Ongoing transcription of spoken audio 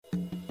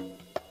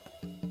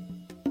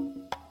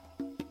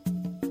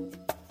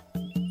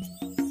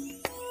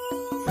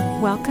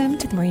Welcome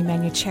to the Marie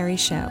Manuchehri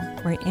Show,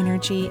 where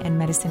energy and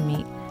medicine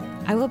meet.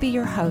 I will be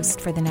your host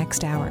for the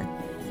next hour.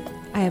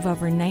 I have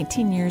over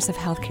 19 years of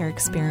healthcare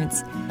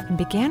experience and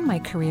began my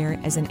career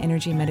as an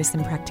energy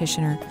medicine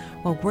practitioner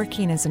while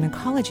working as an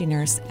oncology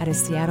nurse at a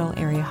Seattle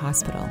area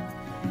hospital.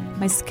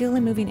 My skill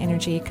in moving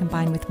energy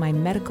combined with my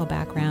medical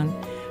background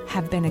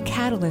have been a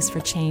catalyst for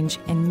change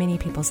in many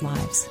people's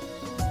lives.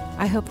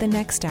 I hope the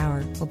next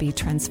hour will be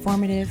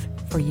transformative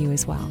for you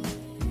as well.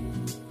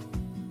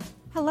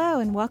 Hello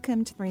and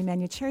welcome to the Marie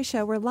Manuchehri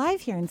Show. We're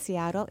live here in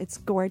Seattle. It's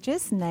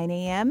gorgeous, 9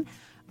 a.m.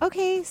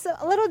 Okay, so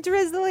a little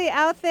drizzly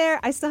out there.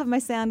 I still have my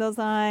sandals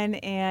on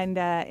and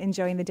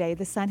enjoying the day.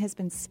 The sun has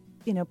been,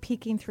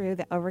 peeking through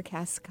the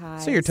overcast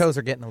skies. So your toes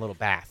are getting a little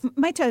bath.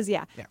 My toes,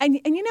 yeah. And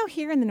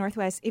here in the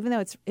Northwest, even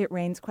though it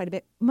rains quite a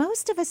bit,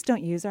 most of us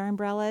don't use our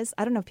umbrellas.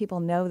 I don't know if people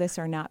know this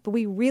or not, but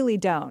we really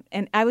don't.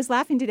 And I was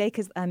laughing today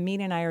because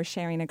Mina and I are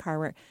sharing a car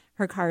where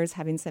her car is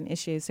having some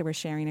issues, so we're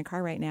sharing a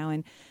car right now.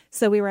 And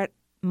so we were at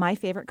my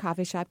favorite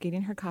coffee shop,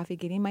 getting her coffee,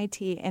 getting my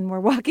tea, and we're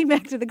walking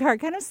back to the car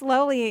kind of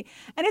slowly,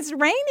 and it's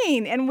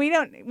raining, and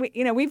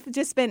we've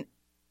just spent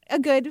a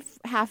good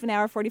half an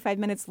hour, 45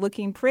 minutes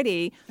looking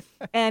pretty,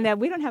 and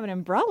we don't have an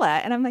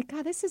umbrella, and I'm like,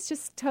 God, this is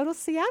just total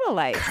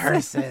Seattle-like.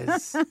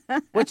 Curses.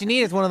 What you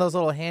need is one of those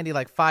little handy,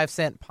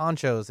 5-cent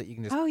ponchos that you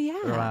can just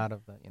throw out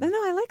of the... No,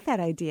 I like that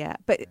idea,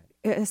 but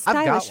a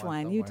stylish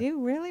one. You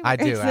do? Really? I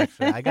do,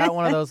 actually. I got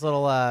one of those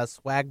little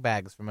swag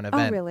bags from an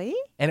event. Oh, really?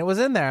 And it was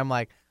in there. I'm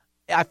like,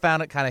 I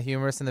found it kind of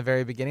humorous in the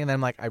very beginning, and then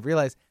I'm like, I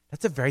realized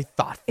that's a very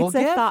thoughtful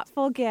gift. It's a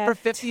thoughtful gift. For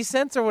 50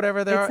 cents or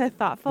whatever they are. It's a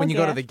thoughtful gift. When you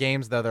go to the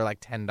games, though, they're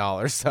like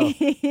 $10.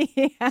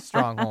 So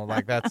Stronghold,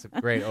 that's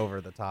great over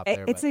the top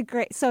there. It's a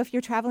great, so if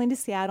you're traveling to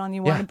Seattle and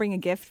you want to bring a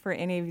gift for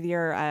any of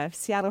your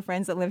Seattle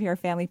friends that live here,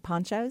 family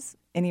ponchos,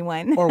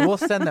 anyone. Or we'll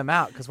send them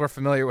out because we're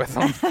familiar with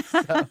them.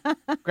 So,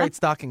 great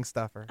stocking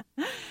stuffer.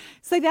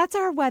 So that's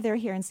our weather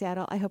here in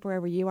Seattle. I hope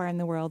wherever you are in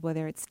the world,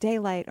 whether it's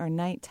daylight or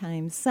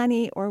nighttime,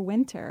 sunny or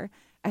winter,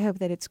 I hope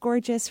that it's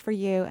gorgeous for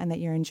you and that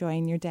you're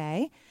enjoying your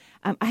day.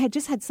 I had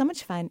just had so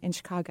much fun in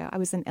Chicago. I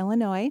was in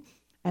Illinois.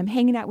 I'm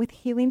hanging out with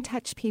Healing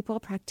Touch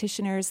people,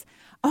 practitioners,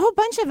 a whole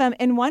bunch of them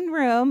in one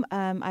room.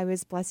 I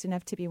was blessed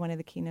enough to be one of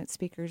the keynote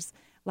speakers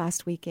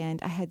last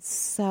weekend. I had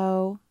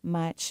so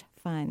much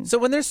fun. So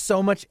when there's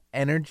so much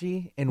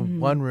energy in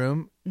one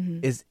room,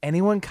 is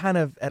anyone kind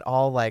of at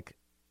all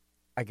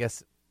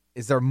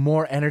is there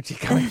more energy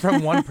coming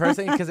from one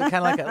person? Because it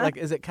kind of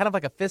is it kind of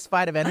like a fist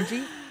fight of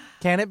energy?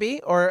 Can it be,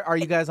 or are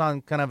you guys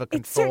on kind of a control?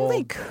 It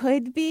certainly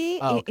could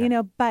be,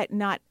 okay. But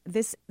not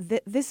this.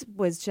 This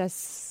was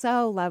just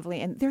so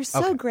lovely, and they're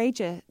so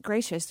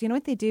gracious. You know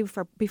what they do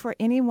before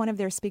any one of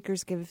their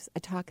speakers gives a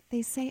talk?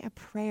 They say a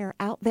prayer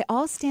out. They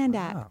all stand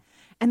up,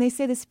 and they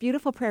say this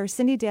beautiful prayer.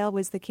 Cindy Dale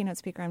was the keynote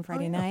speaker on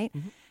Friday night.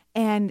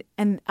 And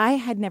I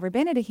had never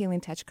been at a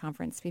Healing Touch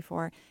conference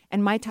before,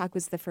 and my talk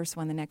was the first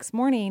one the next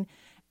morning.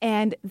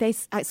 And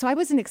so I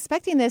wasn't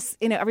expecting this,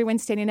 everyone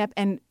standing up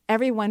and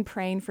everyone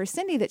praying for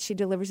Cindy that she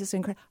delivers this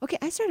incredible. Okay,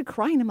 I started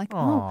crying. I'm like,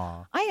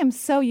 I am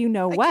so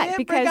what. I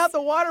can't break out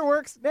the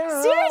waterworks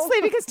now.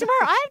 Seriously, because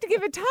tomorrow I have to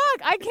give a talk.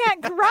 I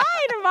can't cry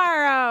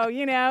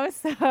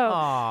tomorrow,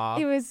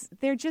 So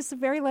they're just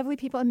very lovely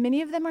people. And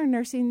many of them are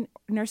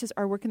nurses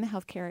or work in the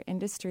healthcare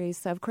industry.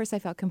 So, of course, I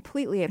felt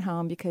completely at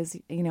home because,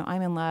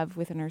 I'm in love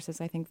with the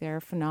nurses. I think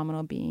they're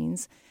phenomenal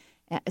beings.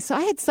 So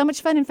I had so much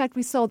fun. In fact,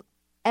 we sold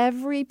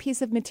every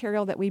piece of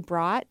material that we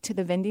brought to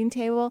the vending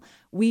table.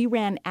 We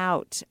ran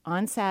out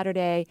on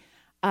Saturday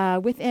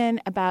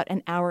within about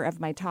an hour of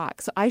my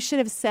talk. So I should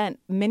have sent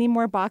many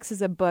more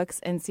boxes of books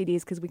and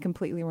CDs because we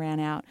completely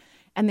ran out.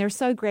 And they're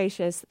so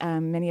gracious.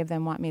 Many of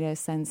them want me to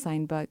send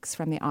signed books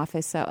from the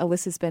office. So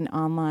Alyssa's been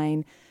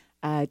online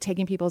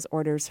taking people's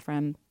orders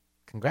from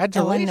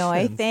Congratulations.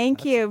 Illinois.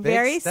 Thank you.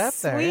 Very sweet.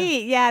 There,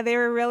 yeah, they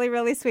were really,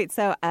 really sweet.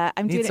 So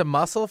I'm doing some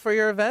muscle for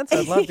your events?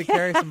 I'd love to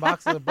carry some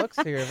boxes of books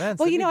to your events.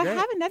 Well, I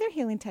have another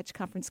Healing Touch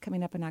conference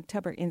coming up in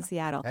October in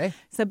Seattle. Okay.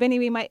 So, Benny,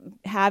 we might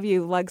have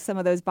you lug some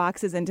of those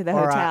boxes into the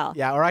hotel.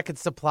 Or I could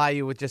supply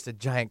you with just a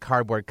giant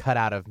cardboard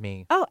cutout of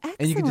me. Oh, excellent.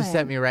 And you can just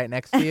set me right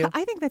next to you.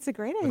 I think that's a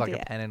great idea.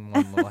 With a pen in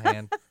one little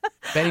hand.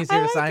 Benny's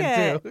here to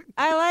sign too.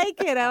 I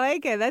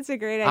like it. That's a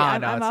great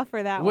idea. I'm all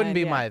for that one. It wouldn't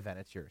be my event.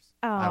 It's yours.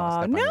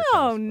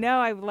 Oh,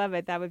 no, I love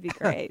it. That would be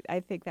great. I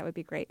think that would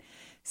be great.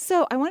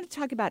 So I want to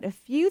talk about a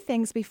few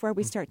things before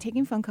we start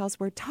taking phone calls.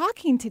 We're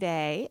talking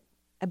today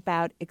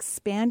about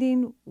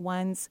expanding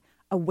one's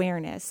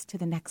awareness to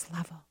the next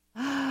level.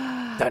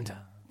 Dun, dun.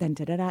 Dun,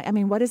 dun, dun, dun. I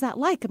mean, what is that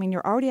like? I mean,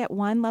 you're already at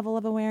one level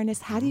of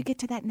awareness. How do you get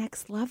to that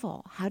next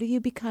level? How do you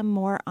become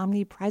more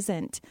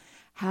omnipresent?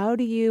 How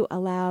do you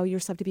allow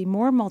yourself to be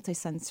more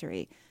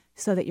multisensory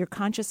so that your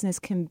consciousness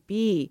can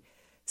be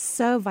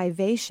so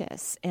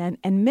vivacious and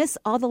miss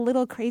all the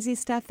little crazy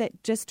stuff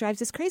that just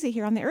drives us crazy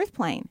here on the earth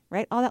plane,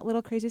 right? All that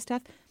little crazy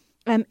stuff.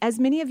 As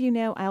many of you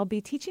know, I'll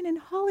be teaching in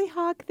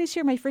Hollyhock this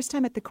year, my first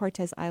time at the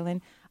Cortez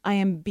Island. I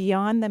am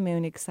beyond the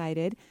moon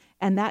excited.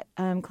 And that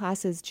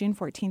class is June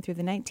 14th through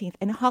the 19th.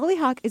 And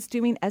Hollyhock is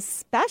doing a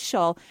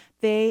special.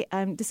 They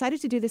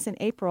decided to do this in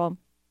April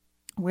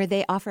where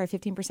they offer a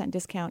 15%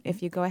 discount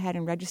if you go ahead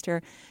and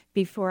register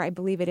before, I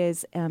believe it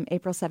is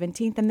April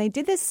 17th. And they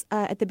did this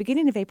at the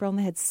beginning of April, and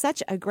they had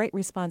such a great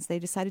response. They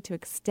decided to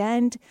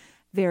extend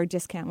their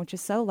discount, which is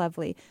so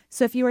lovely.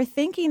 So if you are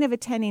thinking of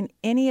attending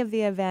any of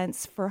the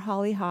events for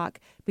Hollyhock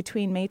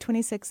between May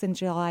 26th and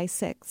July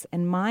 6th,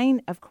 and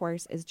mine, of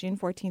course, is June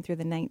 14th through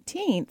the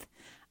 19th,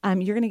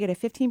 you're going to get a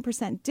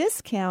 15%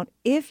 discount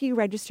if you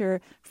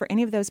register for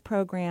any of those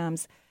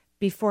programs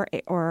before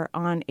or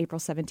on April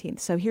 17th.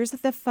 So here's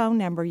the phone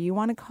number you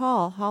want to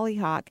call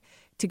Hollyhock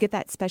to get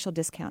that special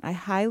discount. I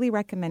highly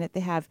recommend it.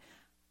 They have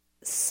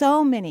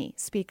so many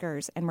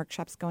speakers and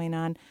workshops going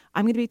on.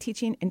 I'm going to be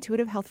teaching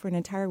intuitive health for an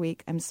entire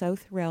week. I'm so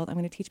thrilled. I'm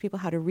going to teach people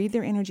how to read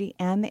their energy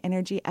and the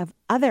energy of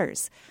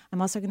others.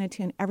 I'm also going to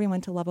tune everyone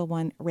to level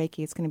 1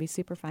 Reiki. It's going to be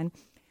super fun.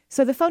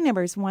 So the phone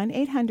number is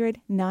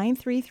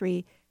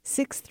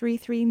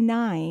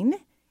 1-800-933-6339,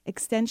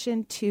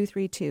 extension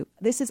 232.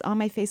 This is on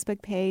my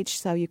Facebook page,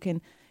 so you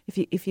can,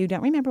 if you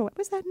don't remember what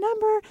was that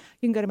number,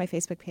 you can go to my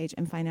Facebook page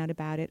and find out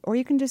about it. Or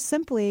you can just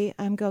simply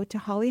go to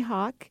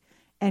Hollyhock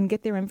and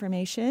get their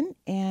information,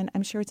 and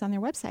I'm sure it's on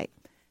their website.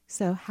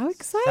 So how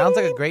exciting. Sounds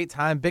like a great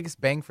time. Biggest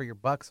bang for your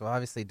buck, so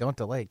obviously don't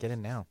delay. Get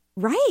in now.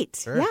 Right.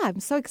 Sure. Yeah, I'm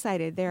so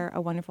excited. They're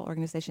a wonderful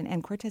organization.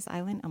 And Cortez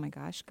Island, oh my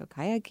gosh, go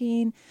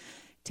kayaking,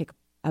 take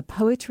a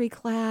poetry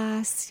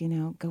class,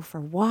 go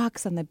for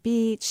walks on the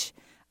beach,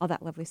 all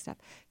that lovely stuff.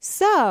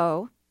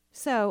 So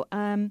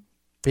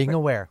being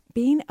aware.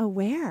 Being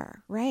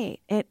aware, right.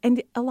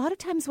 And a lot of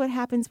times what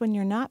happens when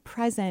you're not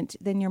present,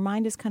 then your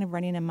mind is kind of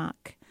running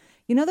amok.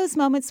 You know those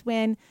moments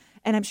when,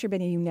 and I'm sure,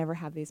 Benny, you never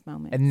have these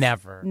moments.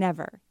 Never.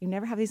 Never. You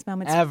never have these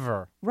moments.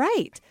 Ever.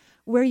 Right.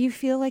 Where you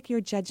feel like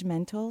you're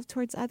judgmental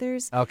towards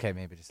others. Okay,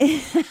 maybe just. No,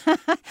 I'm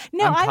saying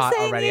caught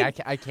already.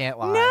 I can't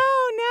lie. No,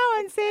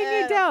 I'm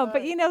saying you don't.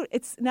 But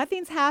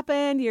nothing's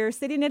happened. You're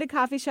sitting at a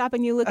coffee shop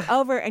and you look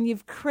over and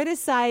you've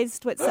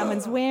criticized what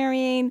someone's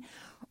wearing,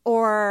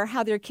 or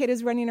how their kid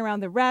is running around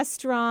the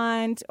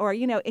restaurant, or,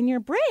 in your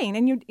brain.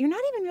 And you're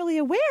not even really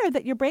aware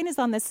that your brain is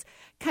on this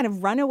kind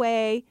of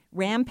runaway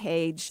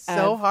rampage.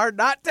 So hard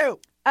not to.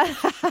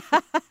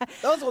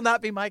 Those will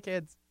not be my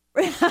kids.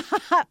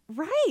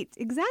 Right,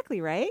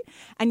 exactly, right?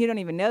 And you don't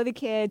even know the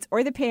kids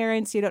or the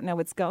parents. You don't know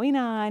what's going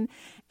on.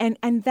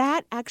 And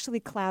that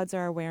actually clouds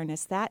our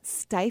awareness. That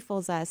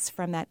stifles us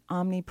from that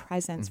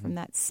omnipresence, from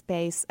that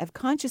space of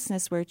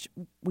consciousness, which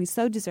we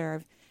so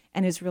deserve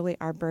and is really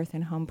our birth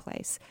and home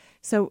place.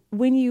 So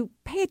when you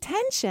pay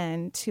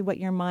attention to what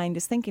your mind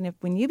is thinking,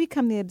 when you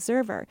become the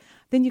observer,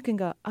 then you can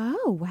go,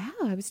 oh, wow,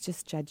 I was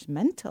just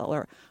judgmental,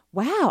 or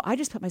wow, I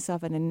just put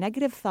myself in a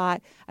negative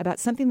thought about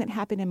something that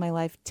happened in my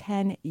life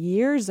 10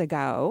 years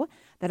ago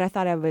that I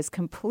thought I was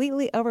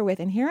completely over with.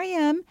 And here I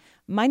am,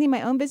 minding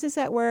my own business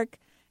at work.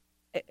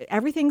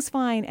 Everything's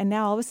fine. And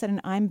now all of a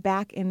sudden I'm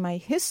back in my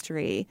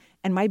history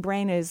and my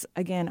brain is,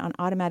 again, on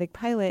automatic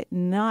pilot,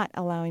 not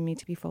allowing me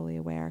to be fully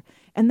aware.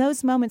 And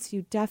those moments,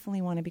 you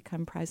definitely want to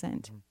become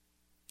present. Mm-hmm.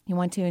 You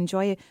want to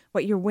enjoy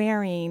what you're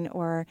wearing,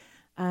 or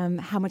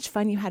how much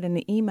fun you had in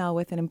the email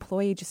with an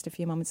employee just a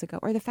few moments ago,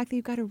 or the fact that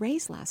you got a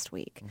raise last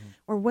week,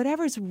 or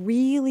whatever's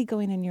really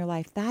going in your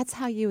life. That's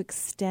how you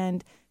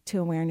extend to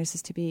awareness,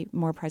 is to be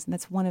more present.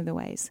 That's one of the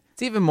ways.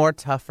 It's even more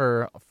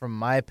tougher from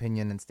my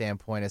opinion and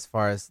standpoint, as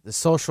far as the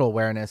social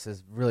awareness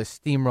is really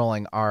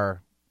steamrolling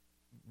our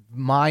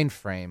mind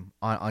frame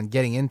on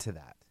getting into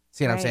that.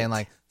 See what I'm saying?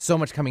 Like, so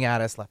much coming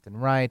at us left and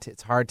right.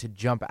 It's hard to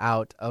jump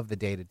out of the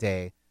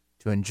day-to-day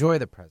to enjoy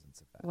the presence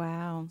of that.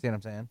 Wow. See what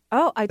I'm saying?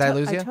 Oh, Did I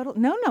lose you?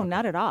 No,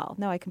 not at all.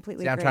 No, I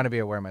completely agree. I'm trying to be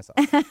aware of myself.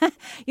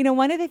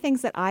 One of the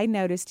things that I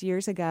noticed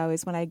years ago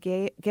is when I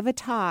give a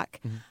talk,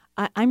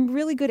 I'm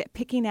really good at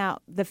picking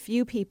out the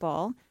few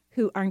people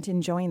who aren't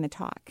enjoying the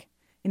talk.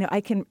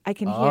 I can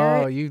hear.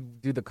 Oh, you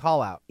do the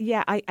call out.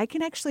 Yeah, I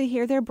can actually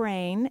hear their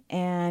brain,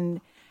 and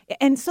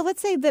so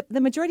let's say that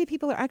the majority of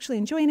people are actually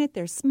enjoying it.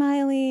 They're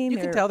smiling. You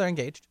can tell they're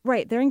engaged.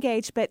 Right, they're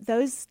engaged, but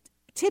those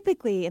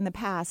typically in the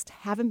past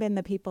haven't been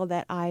the people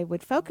that I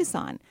would focus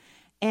on.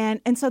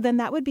 And so then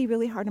that would be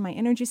really hard on my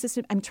energy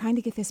system. I'm trying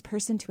to get this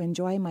person to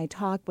enjoy my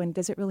talk when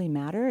does it really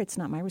matter? It's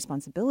not my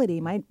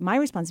responsibility. My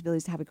responsibility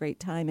is to have a great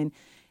time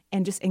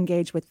and just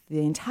engage with the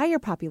entire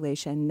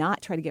population,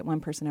 not try to get one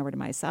person over to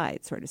my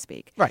side, so to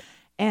speak. Right.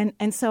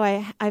 And so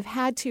I've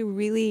had to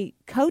really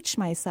coach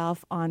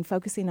myself on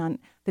focusing on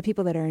the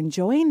people that are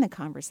enjoying the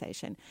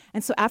conversation.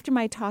 And so after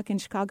my talk in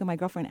Chicago, my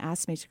girlfriend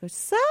asked me, she goes,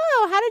 "So,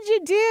 how did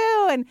you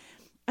do?"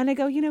 And I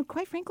go,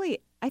 quite frankly,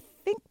 I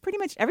think pretty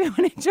much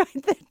everyone enjoyed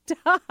the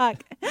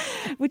talk,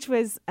 which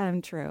was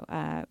true.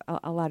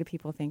 A lot of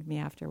people thanked me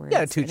afterwards.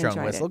 Yeah, toot your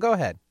own whistle. Go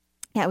ahead.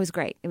 Yeah, it was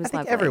great. It was I think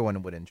lovely.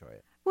 everyone would enjoy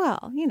it.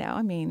 Well,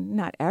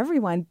 not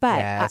everyone, but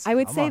yes, I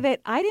would say that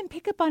I didn't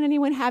pick up on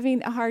anyone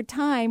having a hard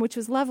time, which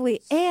was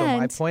lovely. So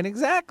my point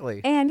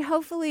exactly. And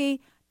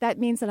hopefully that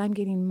means that I'm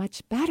getting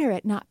much better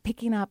at not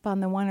picking up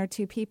on the one or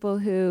two people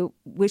who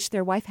wish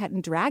their wife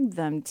hadn't dragged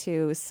them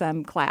to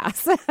some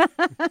class.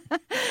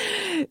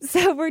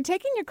 So we're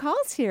taking your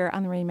calls here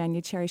on the Marie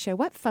Manuchehri Show.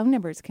 What phone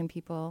numbers can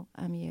people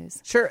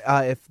use? Sure.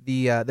 If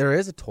there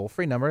is a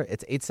toll-free number,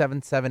 it's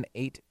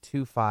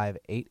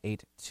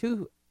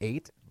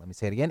 877-825-8828. Let me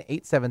say it again,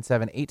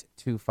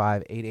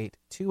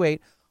 877-825-8828.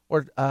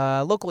 Or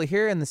locally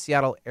here in the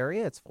Seattle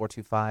area, it's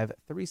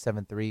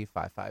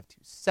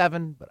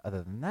 425-373-5527. But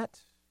other than that,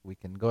 we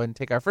can go ahead and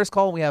take our first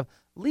call. We have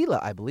Leela,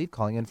 I believe,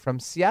 calling in from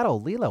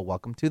Seattle. Leela,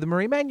 welcome to the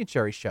Marie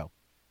Manuchehri Show.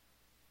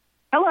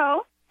 Hello.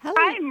 Hello.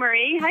 Hi,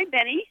 Marie. Hi,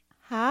 Benny.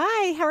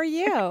 Hi, how are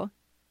you?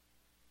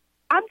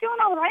 I'm doing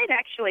all right,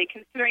 actually,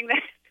 considering that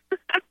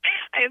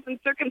I have some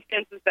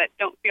circumstances that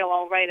don't feel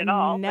all right at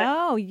all.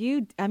 No,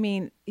 you have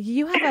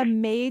a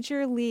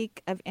major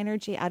leak of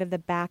energy out of the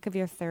back of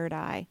your third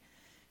eye.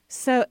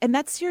 So, and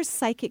that's your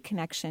psychic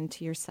connection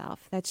to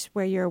yourself. That's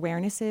where your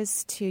awareness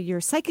is to your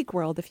psychic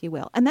world, if you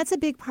will. And that's a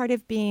big part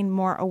of being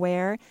more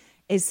aware,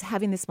 is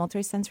having this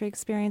multisensory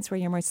experience where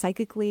you're more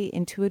psychically,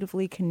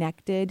 intuitively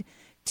connected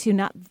to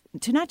not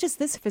just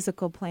this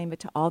physical plane, but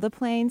to all the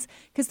planes.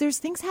 Because there's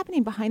things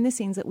happening behind the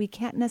scenes that we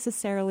can't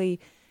necessarily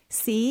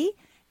see.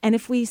 And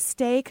if we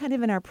stay kind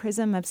of in our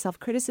prism of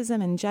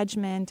self-criticism and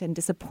judgment and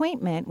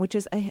disappointment, which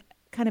is a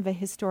kind of a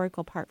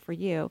historical part for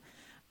you,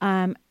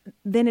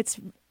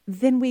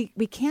 then we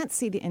can't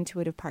see the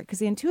intuitive part, because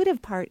the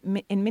intuitive part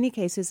in many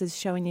cases is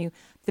showing you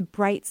the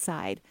bright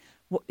side,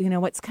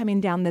 what's coming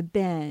down the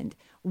bend,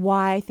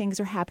 why things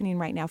are happening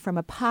right now from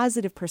a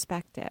positive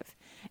perspective.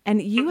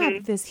 And you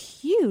have this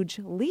huge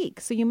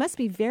leak, so you must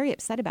be very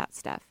upset about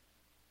stuff.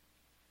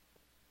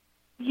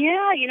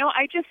 Yeah,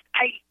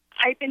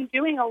 I've been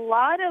doing a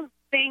lot of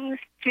things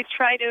to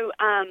try to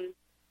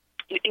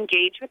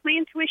engage with my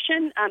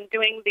intuition. I'm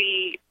doing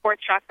the fourth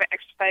chakra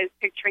exercise,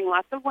 picturing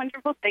lots of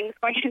wonderful things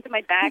going into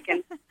my back,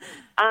 and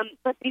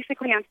but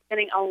basically, I'm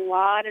spending a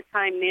lot of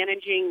time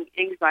managing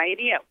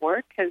anxiety at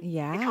work because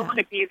I don't want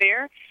to be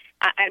there.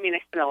 I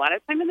spend a lot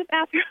of time in the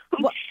bathroom,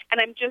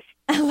 and I'm just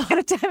a lot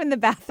of time in the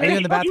bathroom. Are you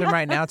in the bathroom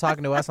right now,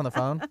 talking to us on the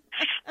phone?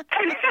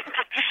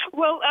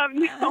 Well,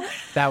 no.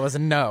 That was a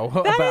no,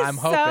 That but is I'm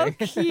hoping.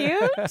 so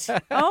cute.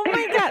 Oh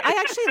my God. I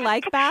actually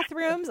like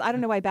bathrooms. I don't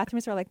know why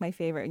bathrooms are like my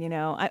favorite.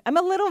 I'm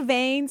a little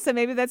vain, so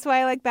maybe that's why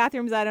I like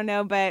bathrooms. I don't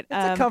know, but it's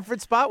a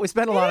comfort spot. We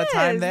spend a lot of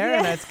time there,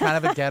 and it's kind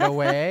of a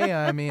getaway.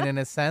 In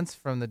a sense,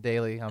 from the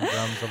daily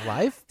humdrums of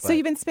life. But. So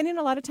you've been spending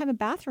a lot of time in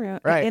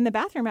the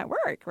bathroom at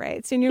work, right?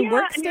 It's in your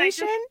workstation. I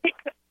just take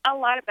a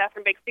lot of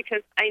bathroom breaks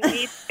because I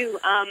need to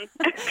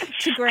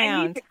to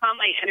ground. I need to calm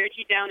my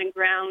energy down and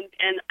ground,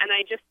 and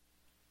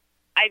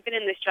I've been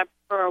in this job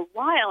for a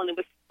while, and it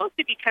was supposed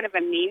to be kind of a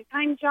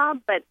meantime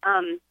job, but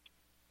I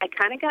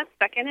kind of got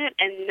stuck in it,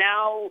 and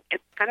now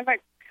it's kind of a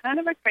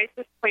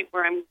crisis point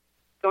where I'm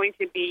going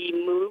to be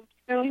moved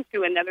soon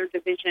to another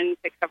division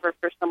to cover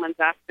for someone's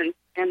absence,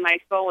 and my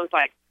soul is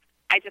like,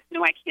 I just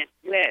know I can't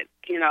do it,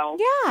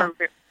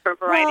 for a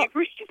variety of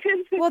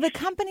reasons. Well, the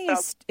company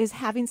is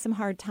having some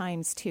hard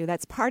times, too.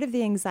 That's part of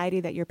the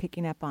anxiety that you're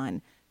picking up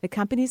on. The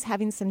company's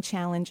having some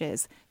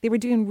challenges. They were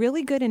doing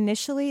really good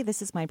initially.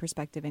 This is my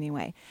perspective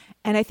anyway.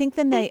 And I think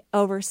then they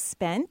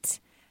overspent.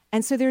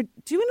 And so they're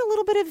doing a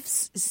little bit of,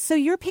 so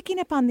you're picking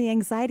up on the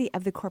anxiety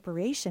of the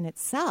corporation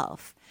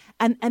itself.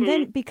 And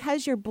then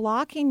because you're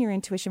blocking your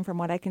intuition from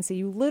what I can see,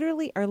 you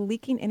literally are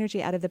leaking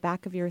energy out of the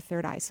back of your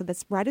third eye. So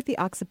that's right at the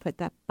occiput,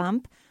 that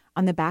bump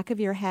on the back of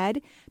your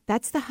head.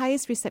 That's the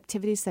highest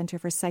receptivity center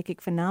for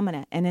psychic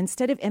phenomena. And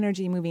instead of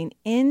energy moving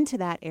into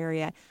that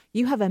area,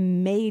 you have a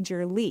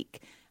major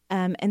leak.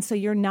 And so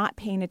you're not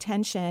paying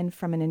attention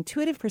from an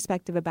intuitive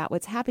perspective about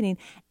what's happening,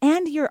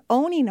 and you're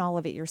owning all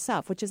of it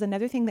yourself, which is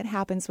another thing that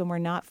happens when we're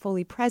not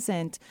fully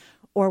present,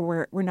 or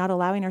we're not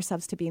allowing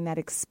ourselves to be in that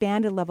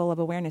expanded level of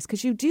awareness,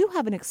 because you do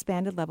have an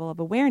expanded level of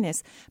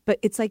awareness, but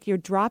it's like you're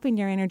dropping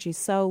your energy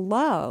so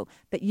low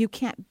that you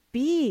can't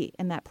be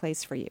in that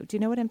place for you. Do you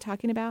know what I'm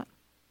talking about?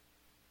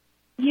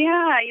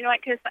 Yeah,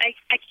 because I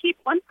keep,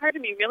 one part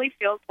of me really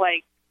feels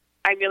like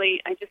I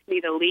just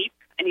need a leap.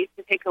 I need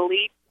to take a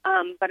leap.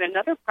 But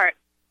another part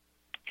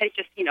has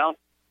just,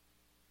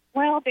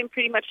 been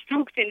pretty much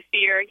smoked in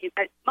fear.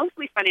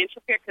 Mostly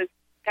financial fear, because,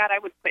 God, I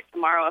would quit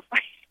tomorrow if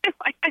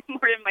I had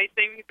more in my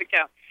savings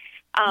account,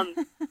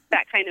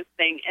 that kind of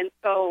thing. And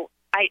so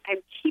I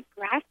keep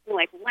grasping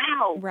like,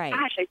 wow,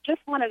 gosh, I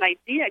just want an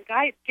idea.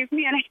 Guys, give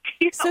me an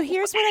idea. So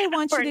here's what I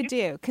want you to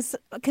do,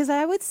 because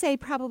I would say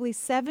probably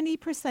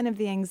 70% of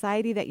the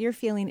anxiety that you're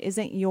feeling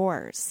isn't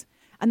yours.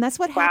 And that's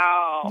what happens.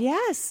 Wow.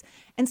 Yes.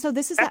 And so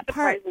this is that's that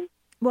part. Surprising.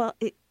 Well,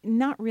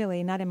 not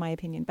really, not in my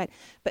opinion, but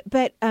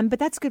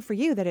that's good for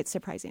you that it's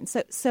surprising.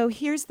 So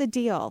here's the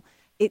deal.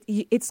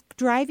 It's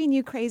driving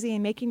you crazy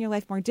and making your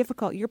life more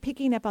difficult. You're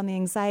picking up on the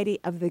anxiety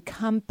of the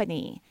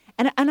company.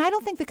 And I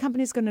don't think the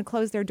company's going to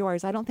close their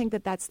doors. I don't think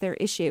that that's their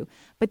issue.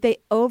 But they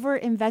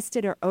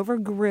overinvested or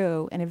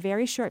overgrew in a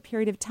very short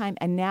period of time,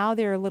 and now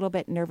they're a little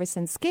bit nervous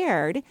and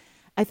scared.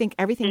 I think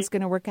everything's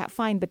going to work out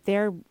fine, but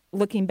they're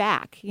looking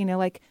back,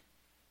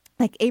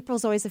 Like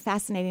April's always a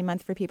fascinating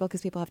month for people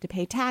because people have to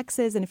pay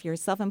taxes. And if you're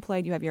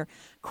self-employed, you have your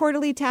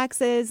quarterly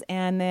taxes.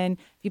 And then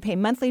you pay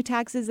monthly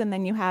taxes. And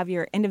then you have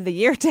your end of the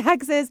year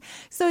taxes.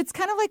 So it's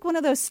kind of like one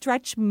of those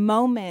stretch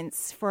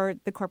moments for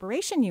the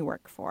corporation you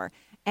work for.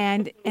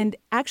 And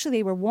actually,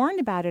 they were warned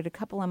about it a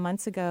couple of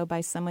months ago by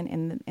someone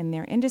in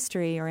their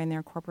industry or in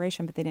their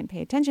corporation, but they didn't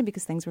pay attention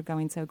because things were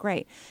going so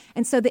great.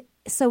 And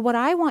so what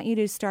I want you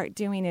to start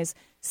doing is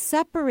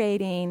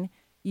separating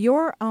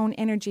your own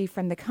energy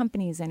from the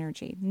company's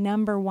energy,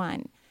 number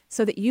one,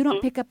 so that you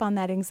don't pick up on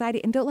that anxiety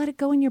and don't let it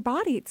go in your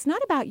body. It's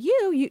not about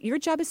you. Your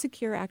job is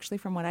secure, actually,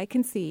 from what I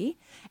can see.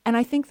 And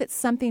I think that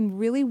something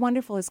really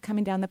wonderful is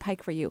coming down the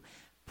pike for you,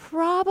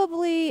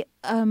 probably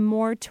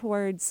more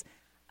towards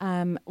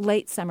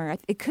late summer.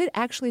 It could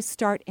actually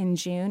start in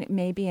June. It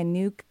may be a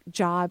new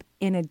job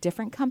in a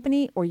different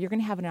company, or you're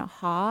going to have an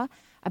aha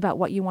about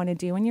what you want to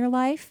do in your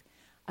life.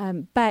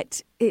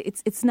 But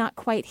it's not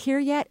quite here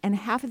yet. And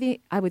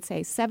I would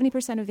say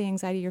 70% of the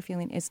anxiety you're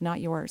feeling is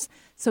not yours.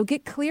 So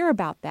get clear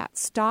about that.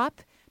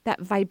 Stop that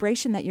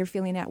vibration that you're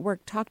feeling at work.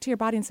 Talk to your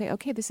body and say,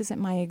 okay, this isn't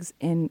my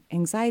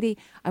anxiety.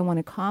 I want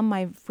to calm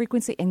my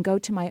frequency and go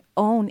to my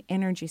own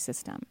energy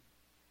system.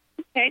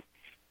 Okay.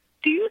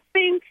 Do you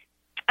think,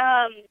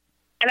 and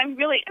I'm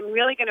really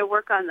going to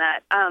work on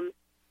that.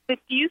 But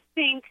do you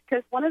think,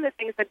 because one of the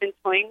things I've been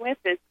toying with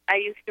is I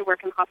used to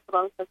work in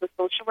hospitals as a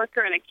social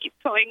worker, and I keep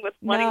toying with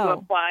wanting to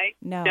apply.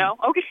 No?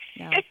 Okay.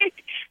 No.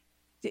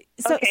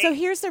 So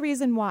here's the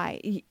reason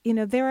why.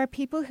 There are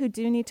people who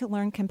do need to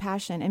learn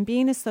compassion, and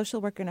being a social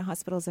worker in a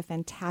hospital is a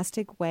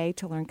fantastic way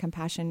to learn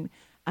compassion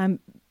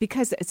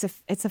because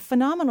it's a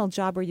phenomenal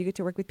job where you get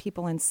to work with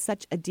people on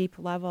such a deep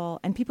level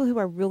and people who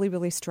are really,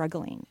 really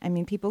struggling. I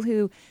mean, people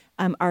who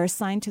are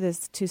assigned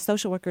to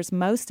social workers,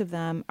 most of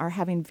them are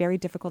having very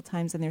difficult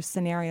times and their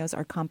scenarios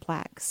are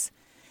complex.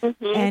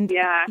 Mm-hmm, and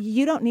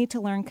you don't need to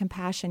learn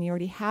compassion. You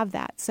already have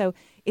that. So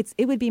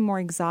it would be more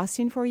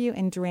exhausting for you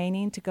and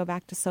draining to go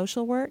back to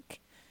social work.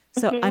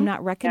 So I'm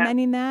not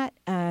recommending that.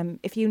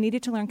 If you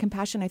needed to learn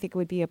compassion, I think it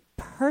would be a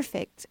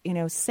perfect,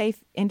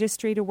 safe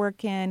industry to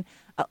work in,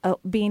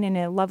 being in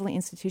a lovely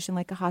institution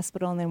like a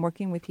hospital and then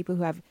working with people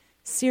who have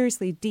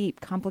seriously deep,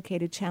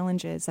 complicated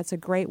challenges. That's a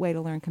great way to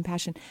learn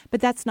compassion.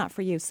 But that's not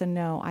for you. So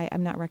no,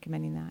 I'm not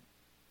recommending that.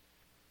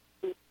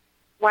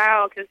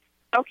 Wow.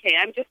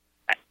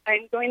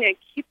 I'm going to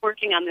keep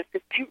working on this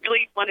because I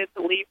really wanted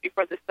to leave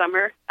before the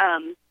summer,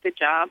 the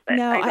job. But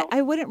no,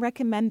 I wouldn't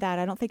recommend that.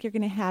 I don't think you're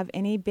going to have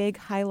any big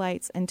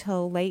highlights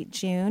until late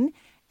June.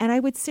 And I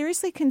would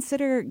seriously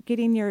consider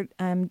getting your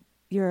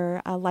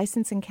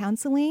license in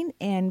counseling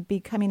and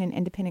becoming an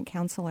independent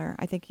counselor.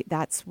 I think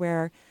that's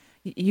where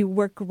you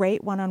work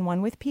great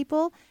one-on-one with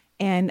people.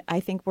 And I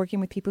think working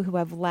with people who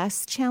have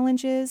less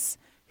challenges,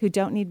 who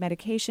don't need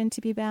medication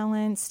to be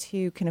balanced,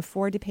 who can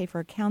afford to pay for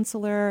a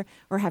counselor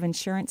or have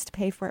insurance to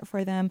pay for it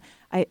for them,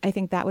 I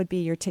think that would be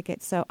your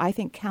ticket. So I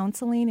think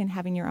counseling and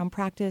having your own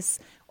practice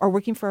or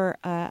working for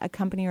a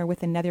company or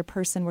with another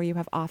person where you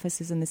have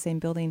offices in the same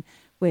building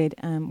would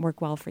work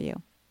well for you.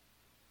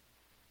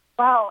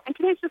 Wow. And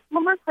can I just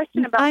one more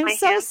question about I'm my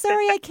so hands?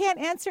 sorry I can't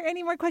answer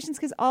any more questions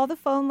because all the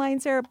phone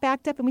lines are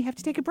backed up and we have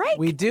to take a break.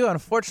 We do,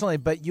 unfortunately,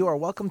 but you are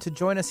welcome to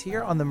join us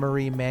here on the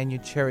Marie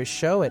Manuchehri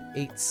Show at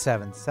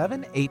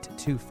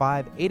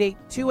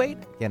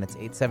 877-825-8828. Again, it's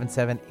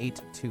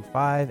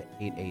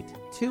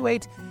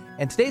 877-825-8828.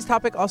 And today's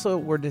topic also,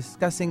 we're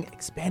discussing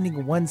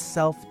expanding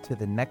oneself to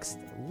the next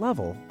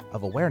level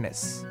of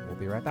awareness. We'll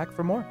be right back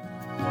for more.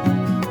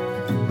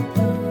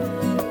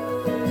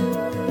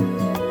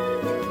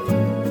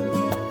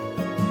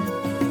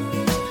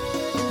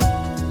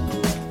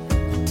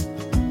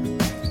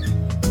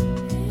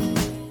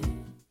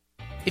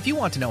 If you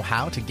want to know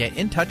how to get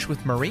in touch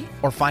with Marie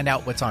or find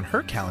out what's on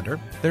her calendar,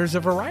 there's a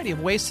variety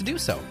of ways to do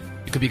so.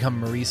 You could become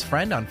Marie's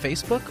friend on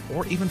Facebook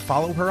or even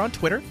follow her on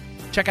Twitter.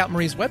 Check out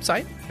Marie's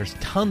website. There's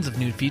tons of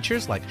new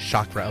features like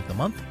Chakra of the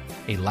Month,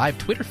 a live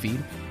Twitter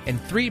feed,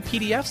 and 3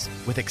 PDFs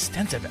with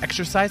extensive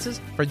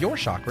exercises for your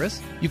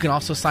chakras. You can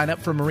also sign up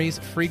for Marie's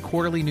free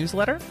quarterly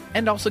newsletter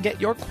and also get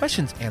your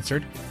questions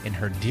answered in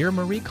her Dear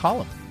Marie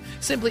column.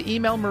 Simply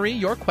email Marie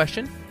your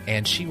question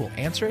and she will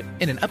answer it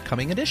in an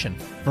upcoming edition.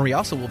 Marie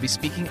also will be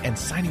speaking and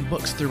signing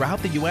books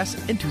throughout the U.S.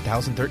 in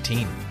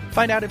 2013.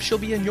 Find out if she'll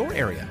be in your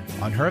area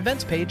on her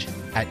events page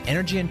at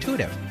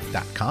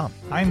energyintuitive.com.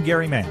 I'm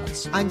Gary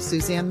Mans. I'm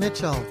Suzanne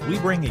Mitchell. We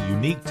bring a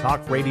unique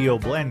talk radio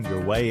blend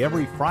your way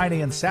every Friday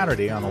and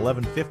Saturday on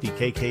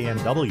 1150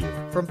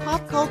 KKNW. From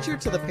pop culture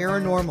to the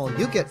paranormal,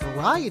 you get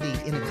variety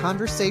in a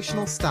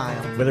conversational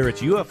style. Whether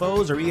it's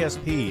UFOs or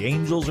ESP,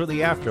 angels or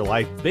the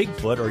afterlife,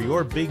 Bigfoot or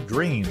your big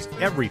dreams,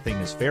 everything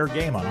is fair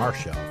game on our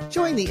show.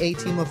 Join the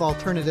A-Team of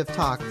Alternative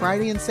Talk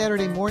Friday and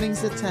Saturday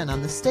mornings at 10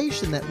 on the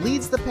station that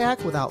leads the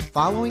pack without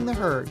following the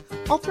herd.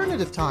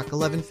 Alternative Talk,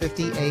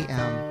 1150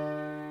 AM.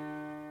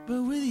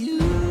 But with you,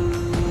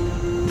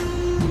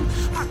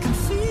 I can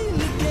feel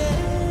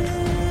again.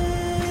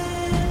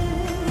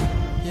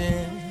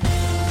 Yeah.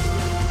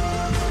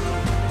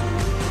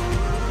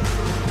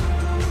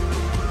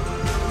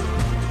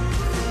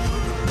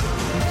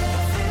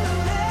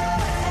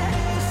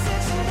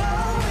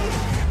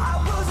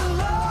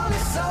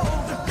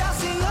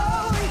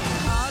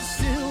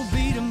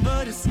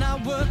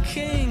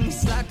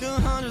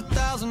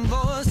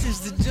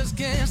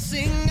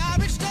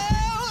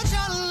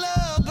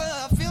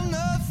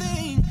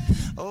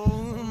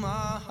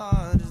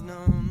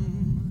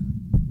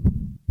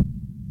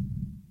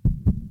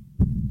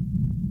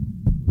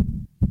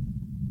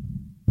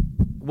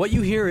 What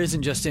you hear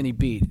isn't just any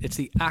beat, it's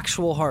the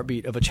actual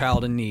heartbeat of a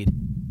child in need.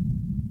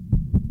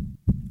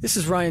 This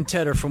is Ryan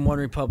Tedder from One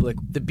Republic.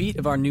 The beat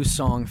of our new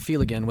song,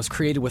 Feel Again, was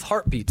created with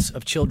heartbeats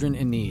of children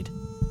in need.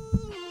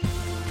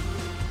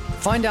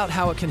 Find out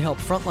how it can help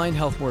frontline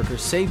health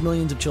workers save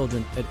millions of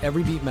children at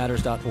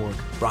everybeatmatters.org.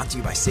 Brought to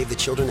you by Save the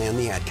Children and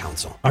the Ad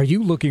Council. Are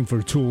you looking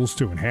for tools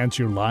to enhance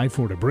your life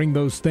or to bring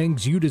those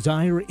things you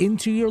desire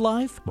into your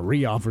life?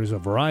 Marie offers a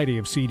variety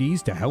of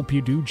CDs to help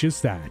you do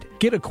just that.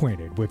 Get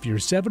acquainted with your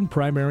 7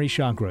 primary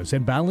chakras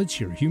and balance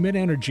your human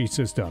energy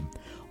system.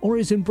 Or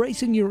is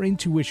embracing your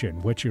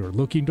intuition what you're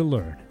looking to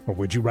learn? Or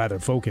would you rather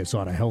focus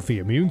on a healthy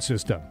immune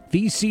system?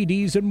 These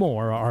CDs and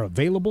more are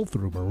available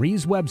through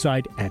Marie's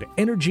website at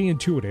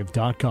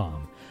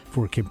energyintuitive.com.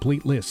 For a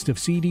complete list of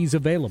CDs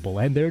available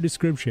and their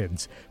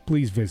descriptions,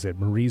 please visit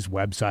Marie's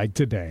website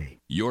today.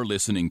 You're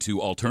listening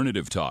to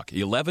Alternative Talk,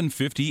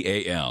 1150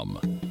 AM.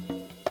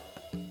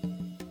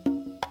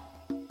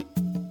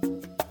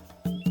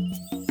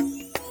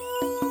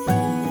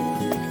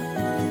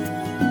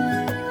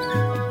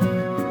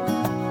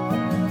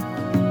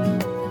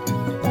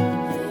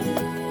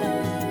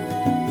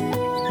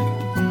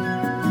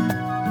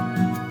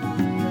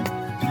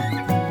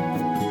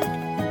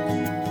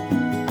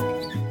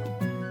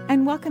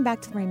 Welcome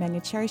back to the Marie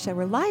Manuchehri Show.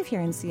 We're live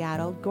here in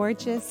Seattle.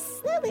 Gorgeous,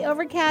 slightly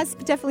overcast,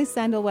 but definitely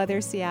sandal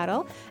weather,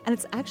 Seattle. And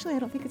it's actually, I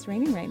don't think it's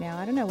raining right now.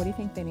 I don't know. What do you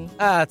think, Vinny?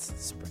 It's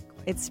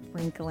sprinkling. It's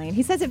sprinkling.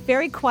 He says it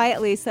very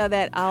quietly so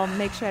that I'll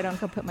make sure I don't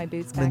go put my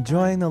boots back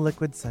Enjoying the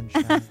liquid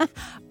sunshine.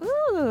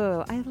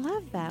 Ooh, I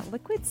love that.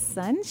 Liquid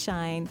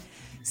sunshine.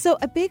 So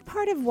a big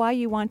part of why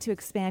you want to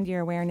expand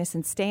your awareness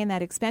and stay in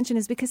that expansion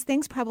is because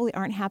things probably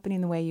aren't happening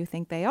the way you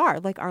think they are.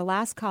 Like our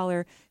last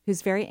caller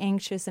who's very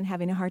anxious and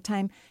having a hard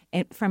time.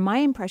 And from my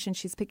impression,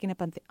 she's picking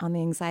up on the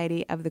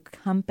anxiety of the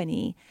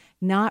company,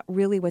 not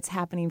really what's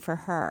happening for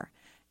her.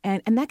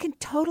 And that can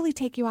totally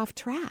take you off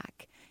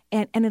track.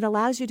 And it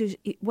allows you to,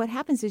 what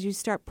happens is you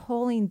start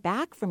pulling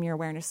back from your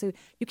awareness. So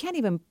you can't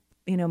even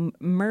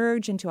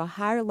merge into a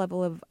higher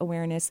level of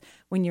awareness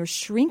when you're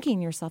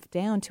shrinking yourself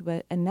down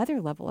to another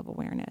level of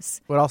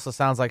awareness. Well, it also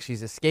sounds like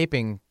she's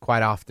escaping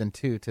quite often,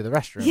 too, to the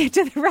restroom. Yeah,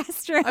 to the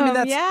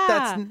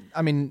restroom.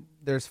 I mean,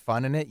 there's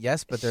fun in it,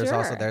 yes, but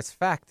there's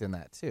fact in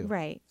that, too.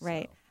 Right.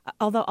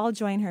 Although I'll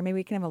join her. Maybe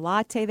we can have a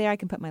latte there. I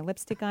can put my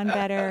lipstick on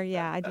better.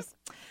 Yeah,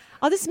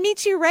 I'll just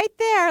meet you right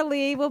there,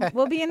 Lee.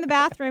 We'll be in the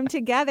bathroom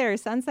together.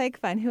 Sounds like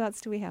fun. Who else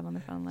do we have on the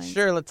phone line?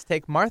 Sure, let's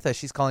take Martha.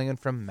 She's calling in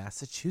from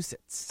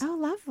Massachusetts. Oh,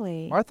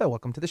 lovely. Martha,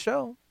 welcome to the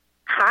show.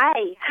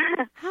 Hi.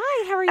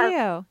 Hi, how are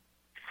you?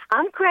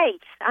 I'm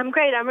great.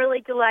 I'm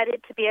really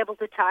delighted to be able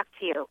to talk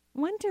to you.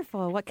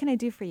 Wonderful. What can I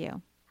do for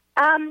you?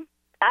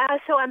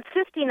 So I'm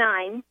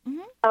 59,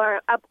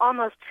 or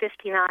almost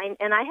 59,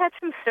 and I had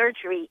some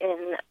surgery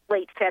in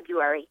late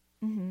February.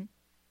 Mm-hmm.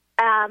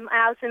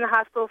 I was in the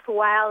hospital for a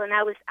while, and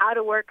I was out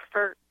of work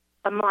for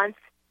a month.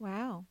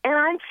 Wow. And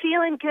I'm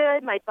feeling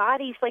good. My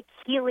body's,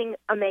 healing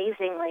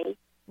amazingly.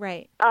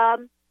 Right.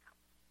 But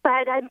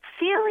I'm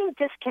feeling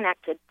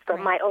disconnected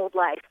from my old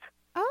life.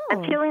 Oh.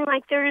 I'm feeling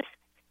like there's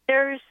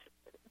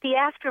the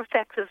after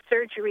effects of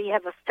surgery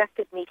have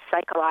affected me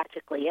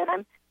psychologically, and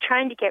I'm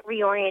trying to get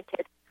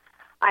reoriented.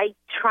 I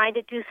try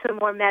to do some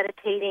more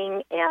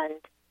meditating, and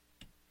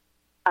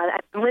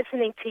I'm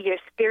listening to your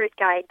spirit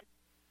guide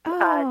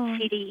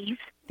CDs.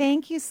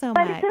 Thank you so much.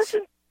 But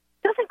it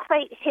doesn't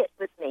quite hit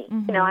with me.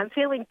 Mm-hmm. I'm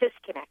feeling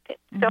disconnected.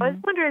 So I was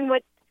wondering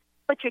what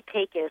your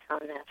take is on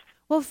this.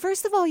 Well,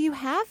 first of all, you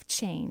have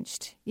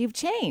changed. You've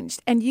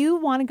changed, and you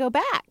want to go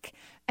back.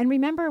 And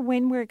remember,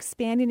 when we're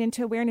expanding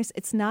into awareness,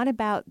 it's not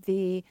about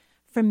the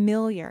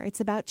familiar.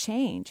 It's about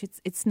change.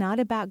 It's not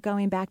about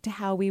going back to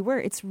how we were.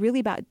 It's really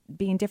about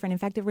being different. In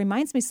fact, it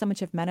reminds me so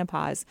much of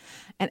menopause.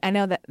 And I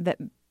know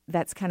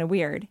that's kind of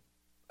weird.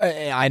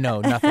 I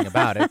know nothing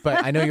about it,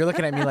 but I know you're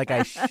looking at me like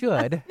I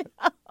should.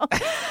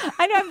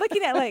 I know I'm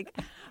looking at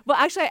well,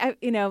 actually,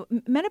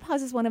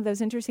 menopause is one of those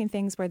interesting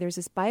things where there's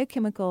this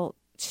biochemical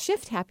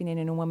shift happening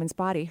in a woman's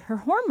body. Her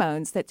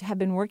hormones that have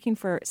been working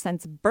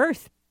since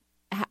birth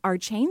are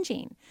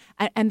changing,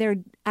 and they're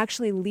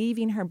actually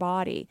leaving her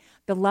body.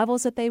 The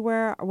levels that they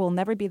were will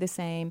never be the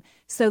same.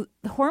 So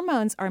the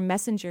hormones are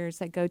messengers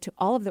that go to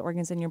all of the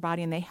organs in your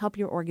body, and they help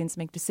your organs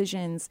make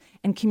decisions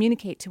and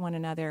communicate to one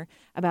another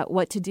about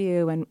what to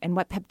do and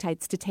what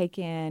peptides to take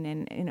in.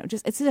 And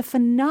it's a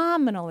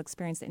phenomenal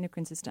experience, the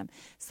endocrine system.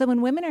 So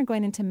when women are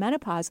going into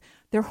menopause,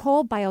 their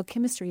whole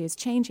biochemistry is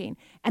changing.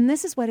 And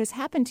this is what has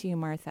happened to you,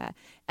 Martha.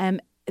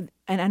 And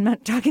I'm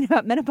not talking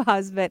about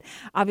menopause, but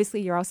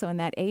obviously you're also in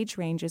that age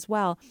range as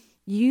well.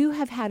 You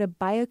have had a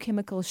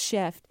biochemical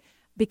shift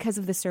because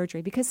of the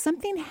surgery, because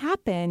something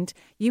happened.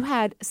 You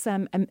had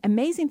some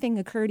amazing thing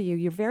occur to you.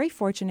 You're very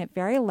fortunate,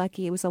 very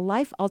lucky. It was a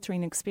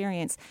life-altering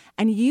experience,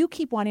 and you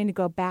keep wanting to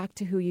go back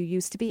to who you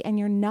used to be, and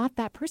you're not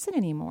that person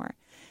anymore.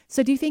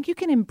 So do you think you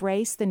can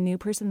embrace the new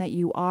person that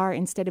you are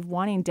instead of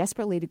wanting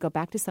desperately to go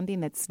back to something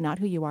that's not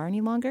who you are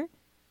any longer?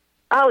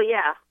 Oh,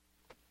 yeah.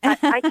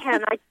 I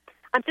can.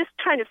 I'm just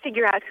trying to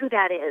figure out who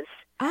that is.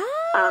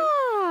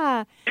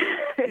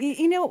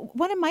 You know,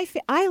 one of my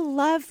I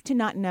love to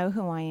not know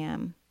who I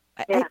am.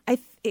 Yeah.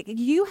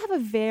 You have a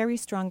very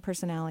strong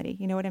personality.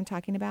 You know what I'm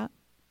talking about?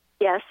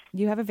 Yes.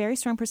 You have a very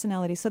strong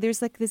personality. So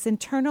there's like this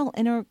internal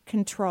inner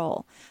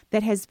control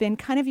that has been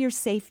kind of your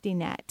safety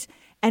net.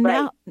 And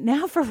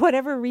now, for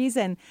whatever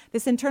reason,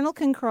 this internal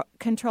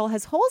control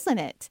has holes in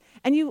it.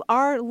 And you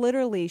are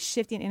literally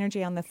shifting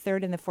energy on the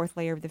third and the fourth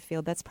layer of the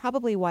field. That's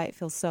probably why it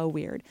feels so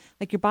weird.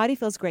 Like your body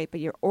feels great, but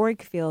your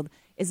auric field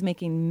is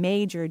making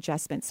major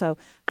adjustments. So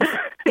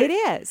it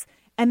is.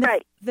 And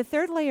the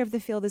third layer of the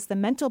field is the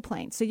mental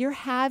plane. So you're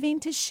having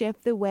to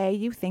shift the way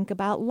you think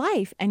about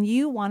life, and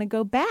you want to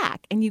go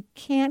back, and you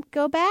can't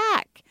go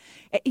back.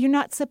 You're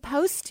not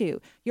supposed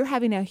to. You're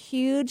having a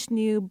huge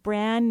new,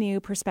 brand new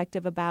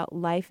perspective about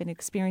life and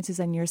experiences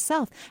and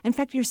yourself. In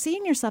fact, you're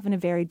seeing yourself in a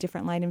very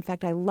different light. In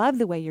fact, I love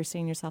the way you're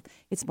seeing yourself.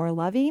 It's more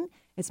loving.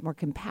 It's more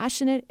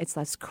compassionate. It's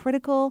less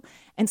critical.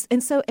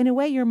 And so in a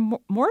way, you're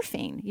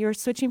morphing. You're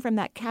switching from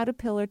that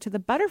caterpillar to the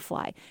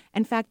butterfly.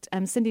 In fact,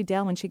 Cindy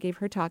Dale, when she gave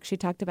her talk, she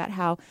talked about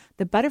how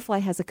the butterfly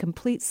has a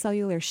complete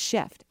cellular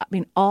shift. I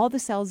mean, all the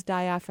cells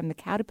die off from the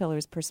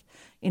caterpillar's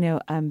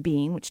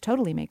being, which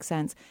totally makes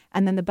sense.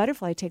 And then the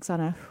butterfly takes on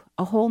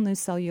a whole new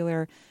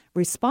cellular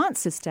response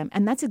system.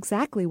 And that's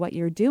exactly what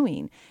you're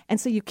doing. And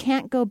so you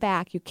can't go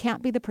back. You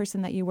can't be the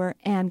person that you were.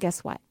 And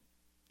guess what?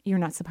 You're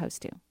not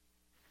supposed to.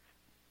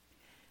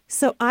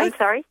 So I'm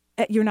sorry?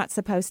 You're not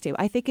supposed to.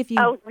 I think if you...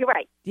 Oh, you're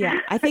right. Yeah.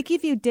 I think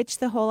if you ditch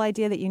the whole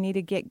idea that you need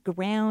to get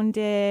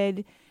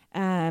grounded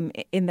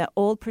in the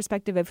old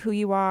perspective of who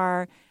you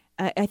are,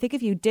 I think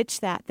if you ditch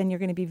that, then you're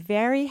going to be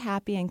very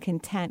happy and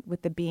content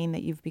with the being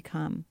that you've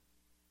become.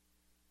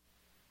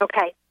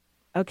 Okay.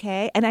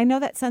 Okay? And I know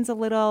that sounds a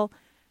little,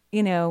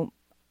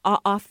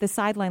 off the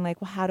sideline,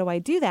 like, well, how do I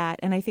do that?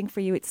 And I think for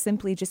you, it's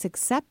simply just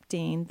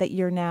accepting that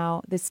you're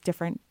now this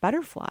different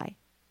butterfly.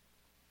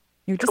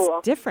 You're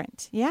just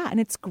different. Yeah, and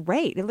it's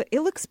great.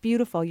 It looks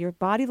beautiful. Your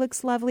body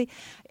looks lovely.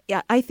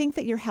 Yeah, I think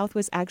that your health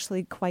was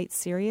actually quite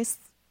serious,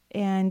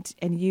 and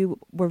you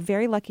were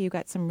very lucky. You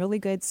got some really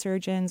good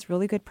surgeons,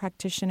 really good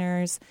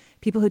practitioners,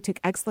 people who took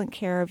excellent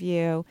care of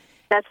you.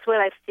 That's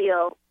what I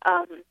feel.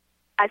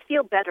 I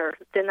feel better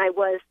than I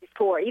was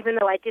before, even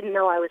though I didn't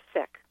know I was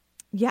sick.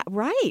 Yeah,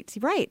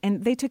 right.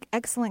 And they took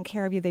excellent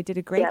care of you. They did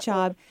a great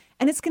job.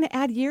 And it's going to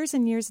add years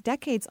and years,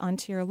 decades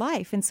onto your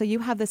life. And so you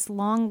have this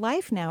long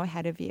life now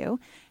ahead of you.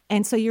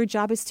 And so your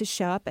job is to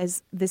show up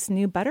as this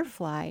new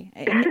butterfly.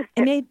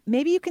 And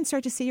maybe you can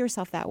start to see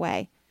yourself that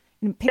way.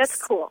 And that's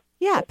cool.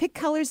 Yeah, pick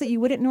colors that you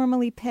wouldn't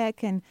normally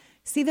pick and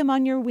see them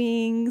on your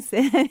wings,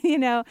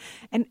 and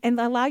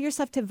allow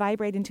yourself to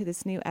vibrate into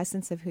this new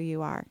essence of who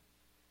you are.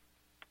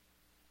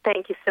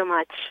 Thank you so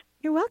much.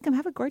 You're welcome.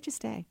 Have a gorgeous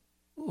day.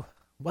 Ooh.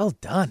 Well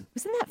done.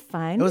 Wasn't that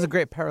fun? It was a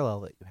great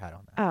parallel that you had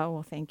on that. Oh,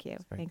 well, thank you.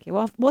 Thank you.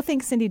 Well,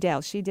 thanks Cindy Dale.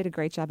 She did a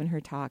great job in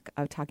her talk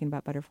of talking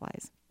about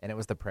butterflies. And it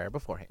was the prayer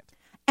beforehand.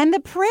 And the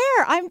prayer,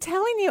 I'm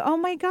telling you, oh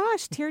my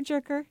gosh,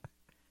 tearjerker.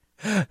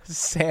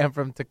 Sam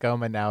from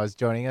Tacoma now is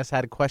joining us.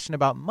 Had a question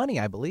about money,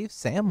 I believe.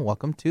 Sam,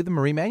 welcome to the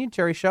Marie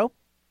Manucherry Show.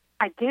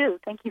 I do.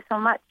 Thank you so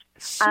much.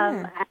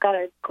 Sure. I've got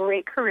a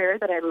great career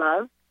that I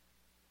love,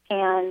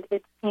 and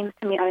it seems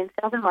to me I'm in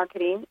sales and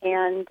marketing,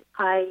 and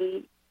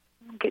I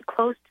get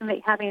close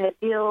to having a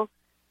deal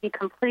be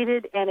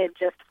completed, and it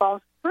just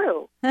falls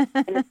through. And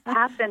it's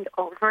happened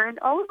over and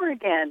over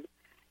again.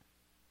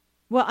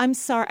 Well, I'm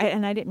sorry,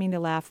 and I didn't mean to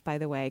laugh, by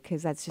the way,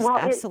 because that's just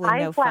absolutely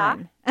no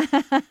fun.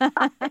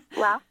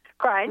 Laugh,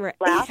 cry, right.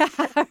 laugh.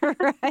 Yeah,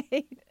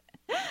 right.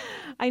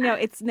 I know,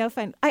 it's no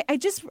fun.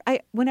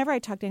 Whenever I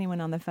talk to anyone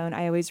on the phone,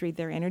 I always read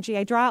their energy.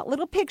 I draw out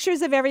little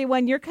pictures of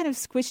everyone. You're kind of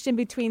squished in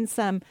between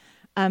some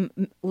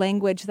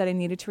language that I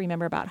needed to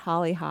remember about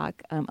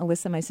hollyhock.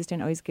 Alyssa, my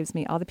assistant, always gives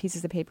me all the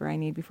pieces of paper I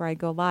need before I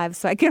go live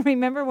so I can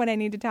remember what I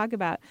need to talk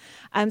about.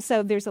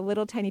 So there's a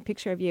little tiny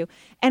picture of you.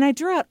 And I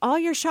drew out all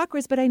your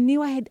chakras, but I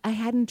knew I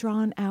hadn't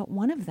drawn out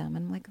one of them.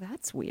 I'm like,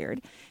 that's weird.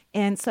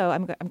 And so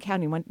I'm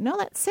counting one. No,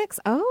 that's 6.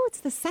 Oh, it's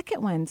the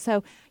second one.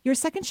 So your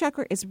second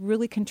chakra is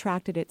really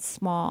contracted. It's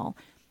small.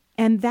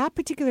 And that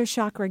particular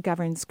chakra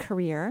governs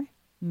career,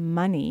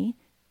 money,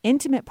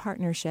 intimate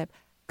partnership,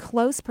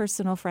 close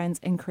personal friends,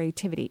 and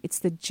creativity. It's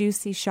the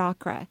juicy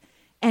chakra.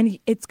 And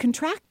it's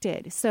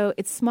contracted. So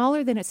it's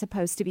smaller than it's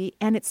supposed to be.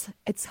 And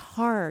it's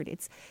hard.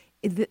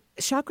 The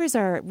chakras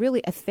are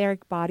really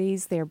etheric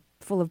bodies. They're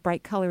full of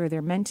bright color.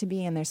 They're meant to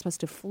be. And they're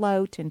supposed to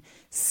float and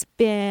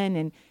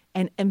spin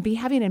and be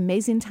having an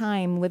amazing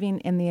time living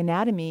in the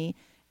anatomy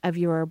of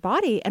your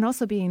body and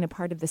also being a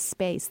part of the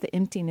space, the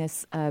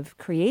emptiness of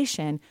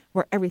creation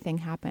where everything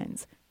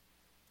happens.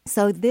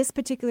 So this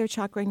particular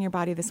chakra in your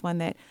body, this one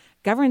that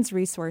governs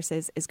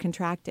resources, is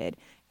contracted.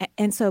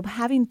 And so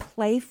having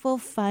playful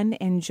fun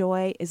and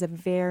joy is a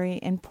very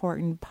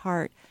important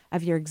part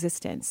of your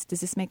existence.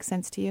 Does this make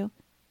sense to you?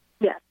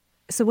 Yes.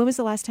 So when was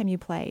the last time you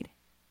played?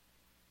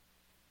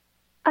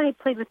 I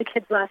played with the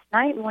kids last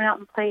night. We went out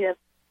and played a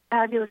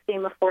fabulous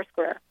game of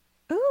Foursquare.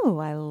 Ooh,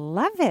 I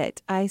love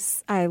it. I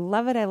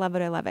love it. I love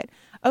it. I love it.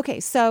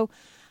 Okay, so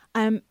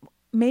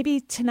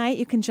maybe tonight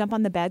you can jump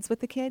on the beds with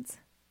the kids.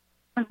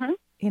 Mm-hmm.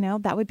 You know,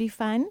 that would be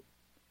fun.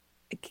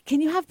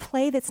 Can you have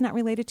play that's not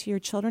related to your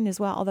children as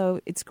well? Although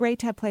it's great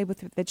to have play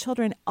with the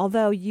children,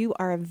 although you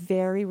are a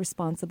very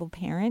responsible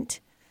parent,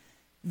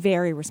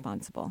 very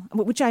responsible,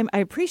 which I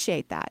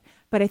appreciate that.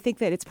 But I think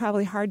that it's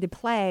probably hard to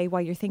play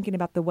while you're thinking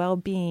about the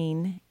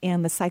well-being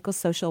and the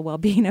psychosocial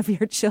well-being of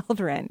your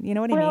children. You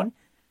know what I mean?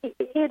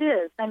 It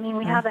is. I mean,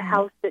 we have a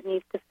house that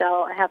needs to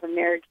sell. I have a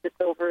marriage that's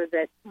over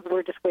that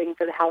we're just waiting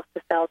for the house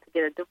to sell to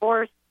get a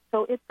divorce.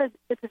 So it's a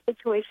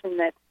situation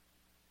that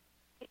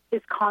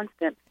is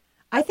constant.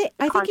 I think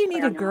you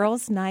need a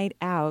girls' night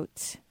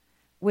out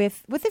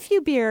with a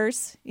few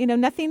beers. You know,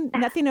 nothing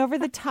over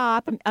the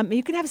top.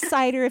 You can have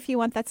cider if you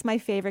want. That's my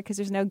favorite because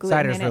there's no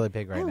gluten in it. Cider's really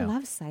big right now. I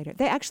love cider.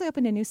 They actually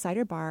opened a new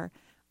cider bar,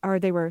 or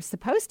they were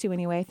supposed to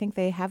anyway. I think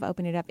they have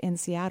opened it up in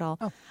Seattle.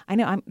 Oh. I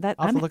know.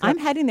 I'm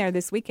heading there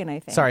this weekend, I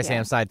think. Sorry,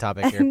 Sam, side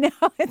topic here. No,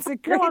 it's a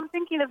great... No, I'm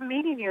thinking of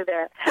meeting you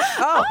there.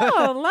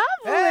 Oh,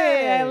 lovely.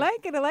 Hey. I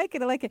like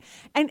it.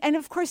 And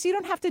of course, you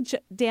don't have to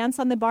dance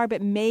on the bar,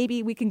 but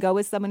maybe we can go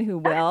with someone who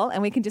will,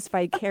 and we can just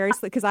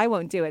vicariously, because I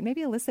won't do it.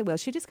 Maybe Alyssa will.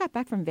 She just got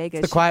back from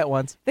Vegas. The quiet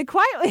ones.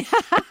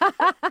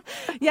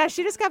 Yeah,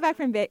 she just got back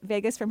from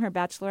Vegas from her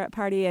bachelorette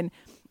party, and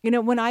you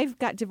know, when I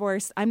got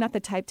divorced, I'm not the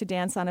type to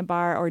dance on a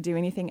bar or do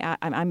anything.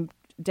 I'm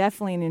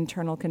definitely an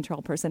internal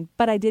control person,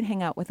 but I did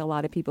hang out with a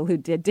lot of people who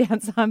did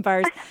dance on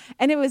bars,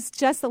 and it was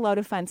just a load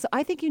of fun. So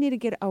I think you need to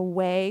get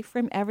away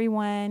from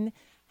everyone,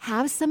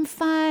 have some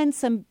fun,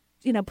 some,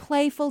 you know,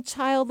 playful,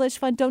 childish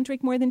fun. Don't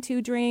drink more than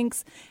 2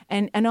 drinks,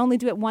 and only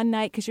do it one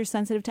night because you're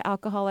sensitive to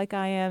alcohol like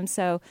I am.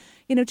 So,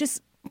 you know,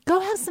 just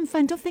go have some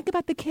fun. Don't think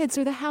about the kids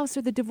or the house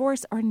or the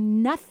divorce or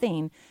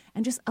nothing,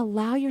 and just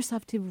allow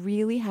yourself to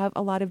really have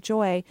a lot of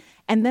joy.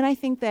 And then I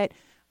think that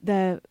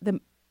the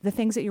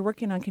things that you're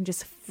working on can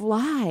just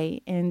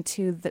fly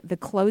into the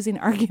closing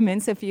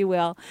arguments, if you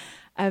will,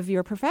 of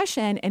your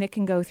profession, and it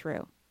can go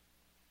through.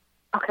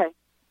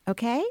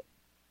 Okay?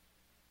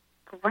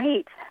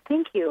 Great.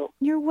 Thank you.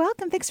 You're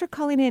welcome. Thanks for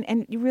calling in.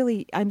 And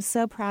I'm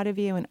so proud of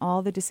you and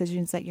all the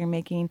decisions that you're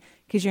making,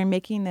 because you're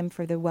making them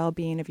for the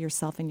well-being of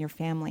yourself and your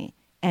family.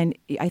 And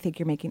I think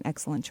you're making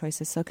excellent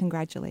choices. So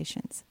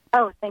congratulations.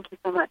 Oh, thank you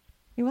so much.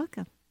 You're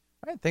welcome.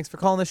 All right, thanks for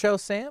calling the show,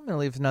 Sam. And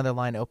leaves another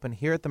line open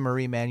here at the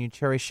Marie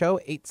Manuchehri Show,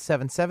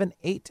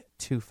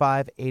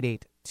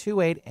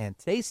 877-825-8828. And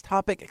today's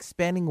topic,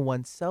 expanding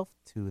oneself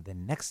to the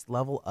next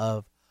level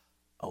of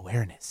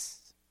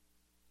awareness.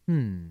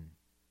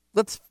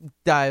 Let's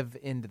dive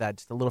into that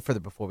just a little further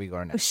before we go to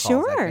our next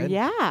call. Sure,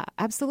 yeah,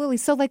 absolutely.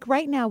 So like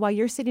right now, while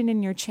you're sitting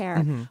in your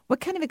chair,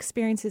 what kind of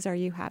experiences are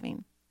you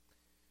having?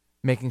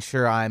 Making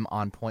sure I'm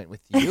on point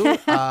with you,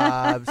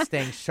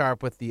 staying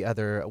sharp with the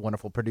other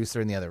wonderful producer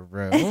in the other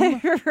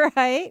room.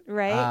 Right.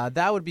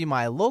 That would be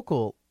my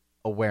local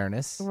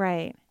awareness.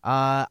 Right.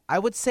 I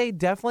would say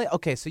definitely.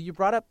 Okay, so you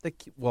brought up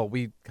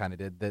we kind of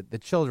did the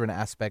children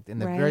aspect in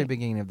the very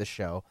beginning of the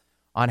show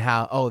on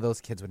how,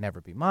 those kids would never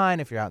be mine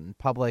if you're out in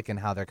public, and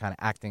how they're kind of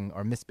acting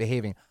or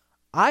misbehaving.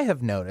 I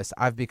have noticed,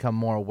 I've become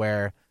more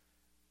aware,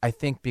 I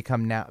think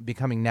becoming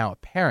now a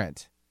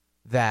parent,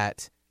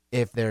 that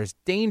if there's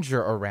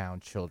danger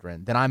around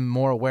children, then I'm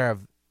more aware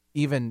of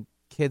even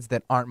kids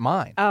that aren't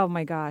mine. Oh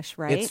my gosh,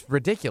 right? It's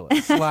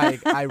ridiculous.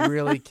 Like, I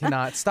really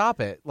cannot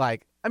stop it.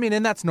 Like, I mean,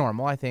 and that's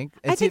normal, I think.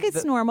 I think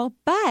it's normal,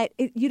 but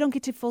you don't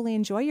get to fully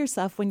enjoy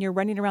yourself when you're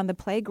running around the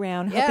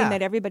playground hoping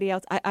that everybody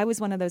else... I was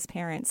one of those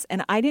parents,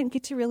 and I didn't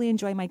get to really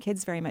enjoy my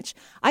kids very much.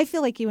 I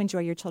feel like you enjoy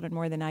your children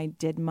more than I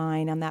did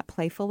mine on that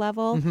playful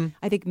level.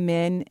 I think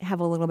men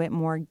have a little bit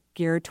more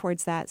geared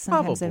towards that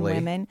sometimes than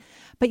women.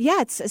 But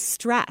yeah, it's a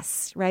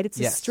stress, right? It's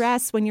a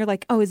stress when you're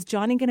like, is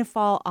Johnny going to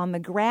fall on the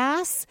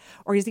grass,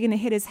 or is he going to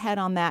hit his head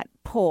on that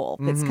pole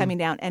that's coming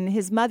down? And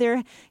his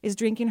mother is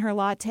drinking her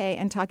latte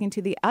and talking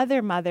to the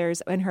other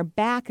mothers, and her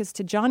back is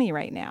to Johnny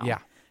right now. Yeah.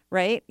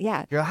 Right?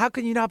 Yeah. Girl, how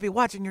can you not be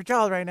watching your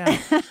child right now?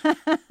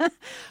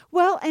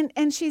 Well,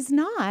 and she's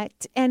not.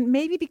 And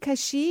maybe because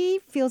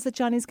she feels that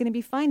Johnny's going to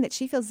be fine, that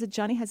she feels that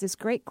Johnny has this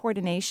great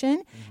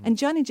coordination, and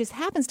Johnny just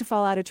happens to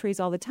fall out of trees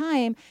all the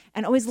time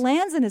and always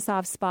lands in a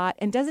soft spot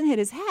and doesn't hit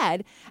his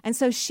head. And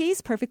so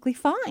she's perfectly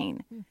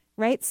fine.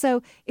 Right?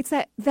 So it's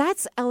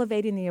that's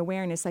elevating the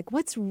awareness, like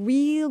what's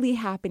really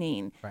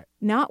happening,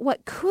 not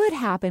what could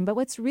happen, but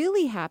what's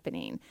really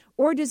happening.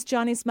 Or does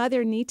Johnny's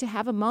mother need to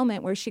have a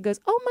moment where she goes,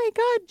 oh my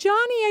God,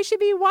 Johnny, I should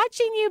be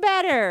watching you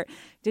better?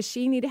 Does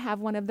she need to have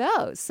one of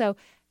those? So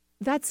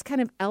that's kind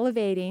of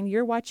elevating.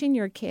 You're watching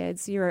your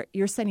kids. You're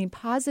sending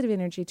positive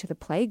energy to the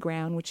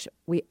playground, which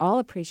we all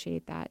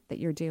appreciate that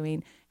you're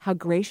doing. How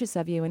gracious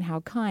of you and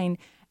how kind.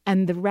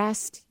 And the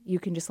rest you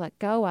can just let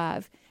go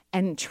of.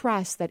 And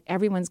trust that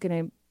everyone's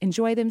going to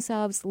enjoy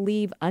themselves,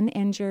 leave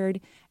uninjured,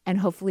 and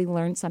hopefully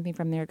learn something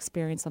from their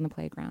experience on the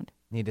playground.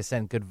 Need to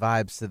send good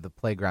vibes to the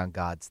playground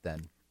gods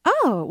then.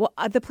 Oh,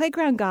 well, the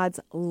playground gods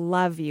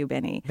love you,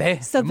 Benny.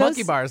 The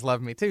monkey bars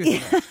love me too.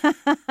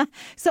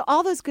 So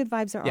all those good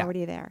vibes are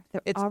already there.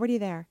 They're already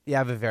there. You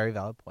have a very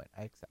valid point.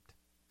 I accept.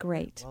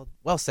 Great.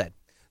 Well said.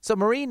 So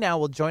Marie now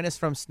will join us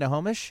from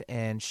Snohomish,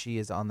 and she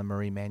is on the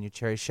Marie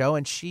Manucherry Show,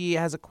 and she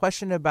has a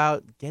question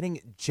about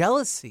getting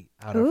jealousy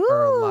out of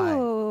her life.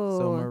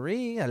 So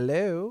Marie,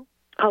 hello.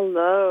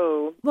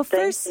 Hello. Well,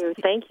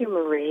 thank you,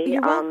 Marie.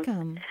 You're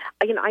welcome.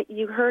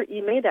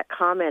 You made that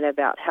comment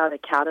about how the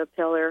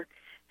caterpillar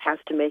has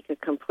to make a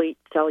complete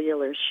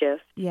cellular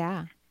shift.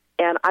 Yeah.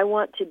 And I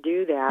want to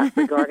do that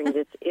regarding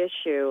this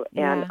issue.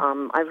 And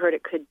I've heard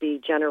it could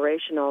be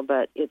generational,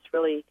 but it's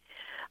really,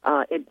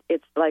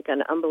 it's like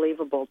an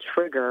unbelievable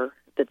trigger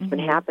that's been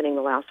happening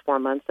the last 4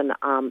 months. And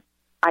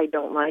I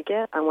don't like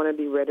it. I want to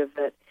be rid of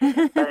it,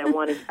 but I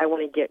want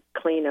to get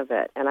clean of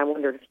it. And I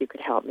wondered if you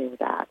could help me with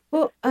that.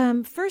 Well,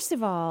 first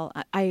of all,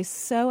 I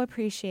so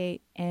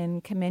appreciate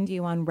and commend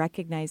you on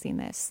recognizing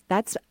this.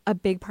 That's a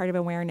big part of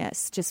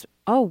awareness. Just,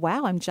 oh,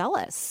 wow, I'm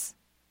jealous,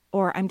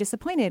 or I'm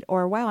disappointed,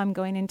 or wow, I'm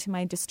going into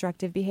my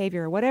destructive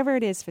behavior, or whatever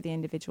it is for the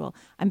individual.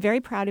 I'm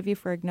very proud of you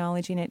for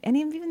acknowledging it and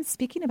even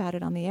speaking about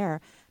it on the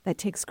air. That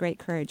takes great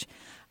courage.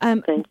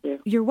 Thank you.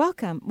 You're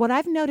welcome. What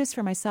I've noticed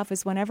for myself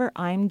is whenever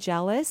I'm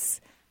jealous,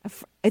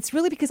 it's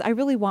really because I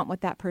really want what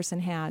that person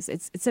has.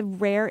 It's a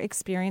rare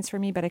experience for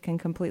me, but I can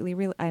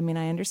completely, I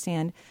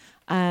understand.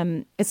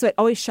 So it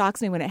always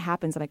shocks me when it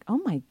happens. I'm like, oh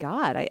my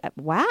God,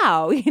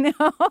 wow,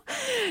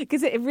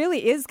 because it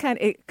really is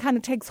it kind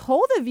of takes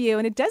hold of you,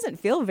 and it doesn't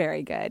feel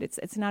very good.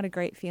 It's not a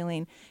great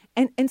feeling.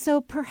 And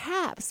so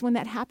perhaps when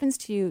that happens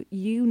to you,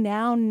 you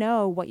now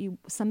know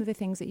some of the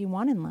things that you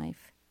want in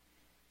life.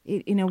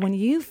 When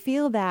you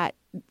feel that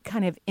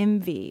kind of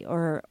envy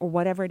or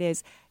whatever it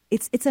is,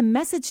 it's a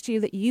message to you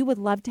that you would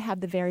love to have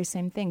the very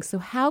same thing. So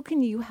how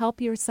can you help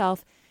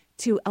yourself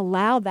to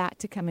allow that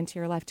to come into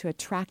your life, to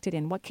attract it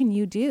in? What can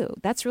you do?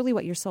 That's really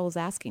what your soul is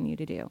asking you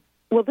to do.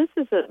 Well, this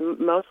is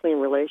mostly in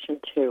relation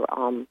to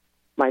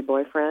my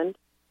boyfriend.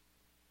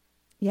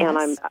 Yes.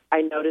 And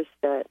I noticed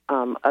that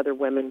other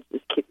women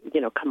just keep,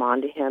 come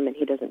on to him, and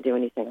he doesn't do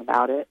anything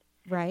about it.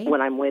 Right. When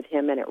I'm with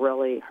him, and it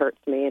really hurts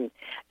me. And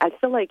I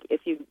feel like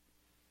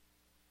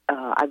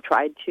I've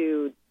tried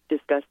to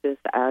discuss this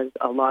as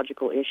a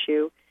logical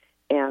issue,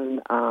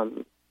 and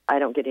I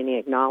don't get any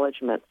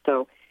acknowledgement.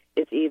 So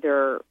it's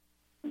either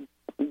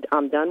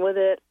I'm done with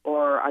it,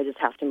 or I just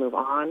have to move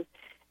on.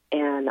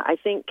 And I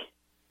think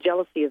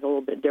jealousy is a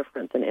little bit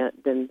different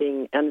than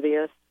being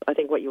envious. I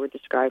think what you were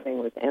describing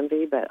was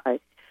envy, but I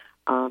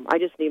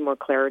just need more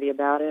clarity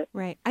about it.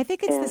 Right. I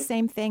think it's the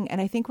same thing,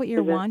 and I think what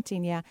you're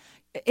wanting,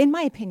 in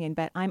my opinion,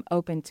 but I'm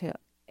open to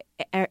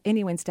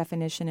anyone's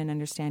definition and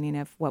understanding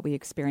of what we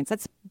experience.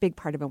 That's a big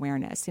part of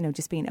awareness,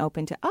 just being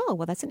open to, oh,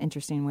 well, that's an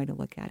interesting way to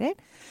look at it.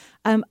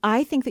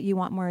 I think that you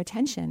want more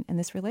attention in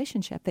this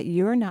relationship, that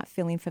you're not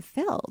feeling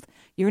fulfilled.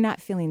 You're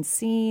not feeling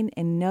seen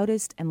and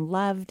noticed and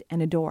loved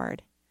and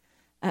adored.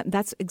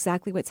 That's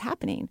exactly what's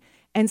happening.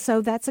 And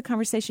so that's a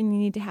conversation you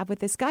need to have with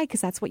this guy,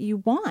 because that's what you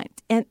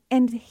want.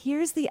 And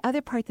here's the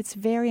other part that's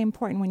very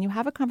important. When you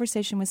have a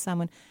conversation with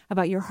someone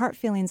about your heart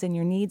feelings and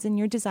your needs and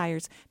your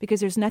desires, because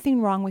there's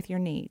nothing wrong with your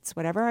needs.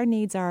 Whatever our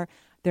needs are,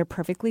 they're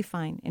perfectly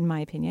fine, in my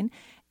opinion.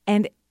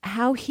 And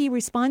how he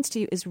responds to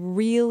you is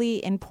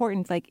really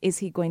important. Like, is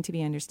he going to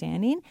be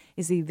understanding?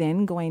 Is he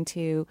then going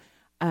to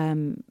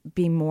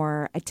be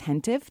more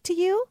attentive to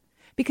you?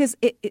 Because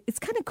it's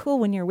kind of cool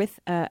when you're with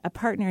a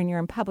partner and you're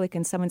in public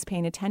and someone's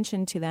paying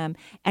attention to them,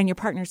 and your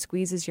partner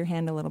squeezes your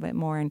hand a little bit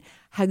more and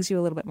hugs you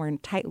a little bit more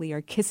tightly, or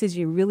kisses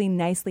you really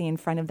nicely in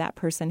front of that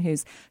person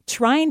who's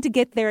trying to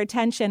get their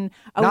attention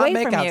away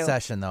from you. Not makeout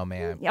session, though,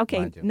 man.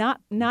 Okay,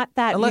 not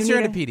that. Unless you're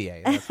in a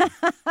PDA.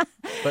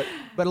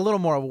 but a little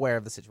more aware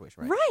of the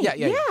situation, right? Right.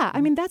 Yeah.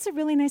 I mean, that's a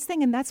really nice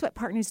thing, and that's what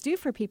partners do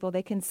for people.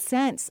 They can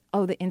sense,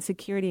 the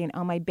insecurity, and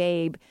my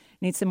babe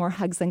needs some more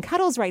hugs and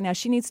cuddles right now.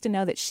 She needs to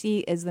know that she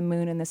is the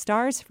moon and the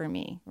stars for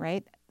me,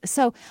 right?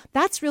 So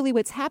that's really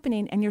what's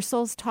happening, and your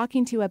soul's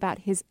talking to you about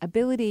his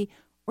ability,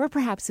 or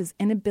perhaps his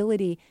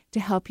inability, to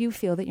help you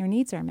feel that your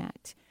needs are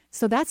met.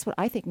 So that's what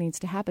I think needs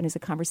to happen, is a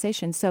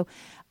conversation. So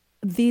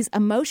these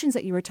emotions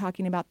that you were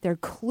talking about, they're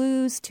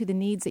clues to the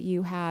needs that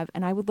you have,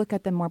 and I would look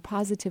at them more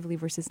positively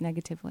versus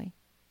negatively.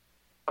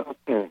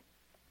 Okay.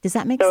 Does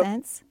that make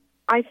sense?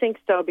 I think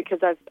so, because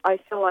I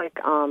feel like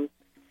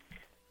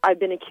I've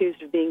been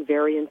accused of being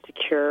very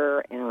insecure,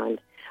 and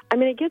I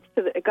mean,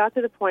 it got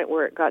to the point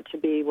where it got to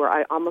be where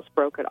I almost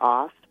broke it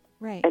off.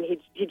 Right. And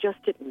he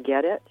just didn't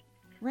get it.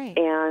 Right.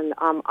 And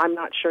I'm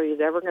not sure he's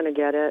ever going to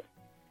get it.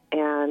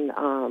 And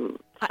so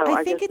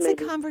I think it's a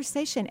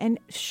conversation. And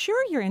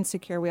sure, you're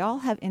insecure. We all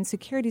have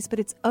insecurities, but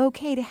it's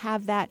okay to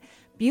have that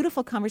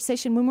beautiful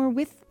conversation. When we're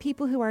with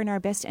people who are in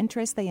our best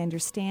interest, they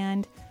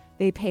understand.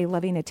 They pay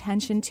loving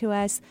attention to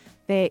us.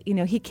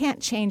 He can't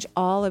change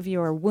all of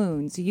your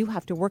wounds. You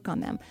have to work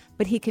on them.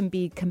 But he can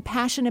be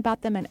compassionate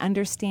about them and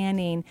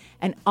understanding,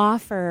 and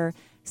offer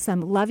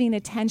some loving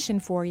attention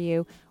for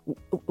you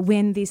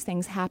when these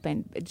things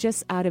happen,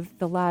 just out of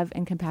the love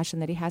and compassion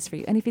that he has for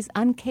you. And if he's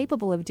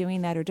incapable of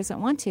doing that or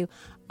doesn't want to,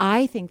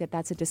 I think that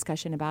that's a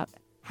discussion about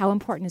how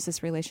important is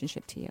this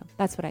relationship to you.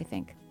 That's what I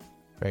think.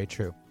 Very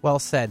true. Well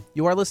said.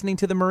 You are listening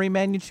to the Marie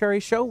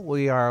Manuchehri Show.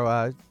 We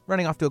are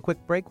running off to a quick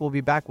break. We'll be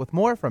back with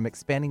more from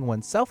Expanding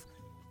Oneself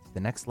to the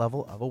Next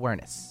Level of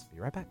Awareness. Be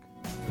right back.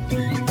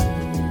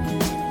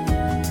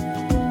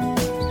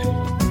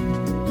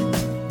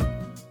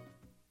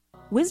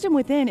 Wisdom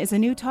Within is a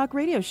new talk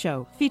radio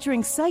show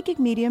featuring psychic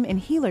medium and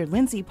healer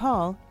Lindsay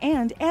Paul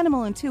and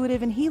animal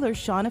intuitive and healer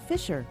Shauna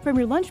Fisher. From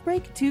your lunch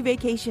break to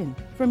vacation,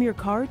 from your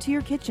car to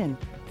your kitchen,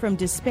 from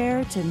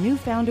despair to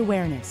newfound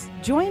awareness.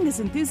 Join this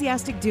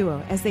enthusiastic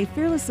duo as they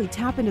fearlessly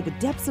tap into the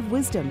depths of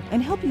wisdom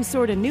and help you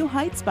soar to new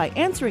heights by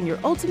answering your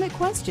ultimate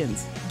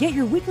questions. Get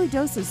your weekly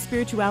dose of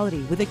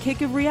spirituality with a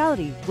kick of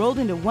reality rolled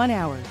into 1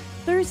 hour.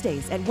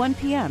 Thursdays at 1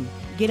 p.m.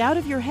 Get out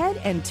of your head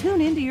and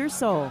tune into your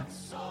soul.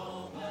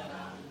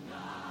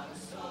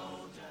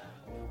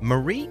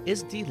 Marie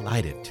is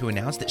delighted to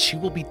announce that she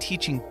will be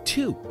teaching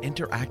 2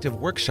 interactive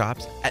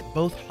workshops at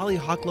both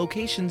Hollyhock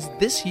locations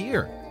this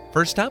year.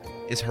 First up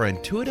is her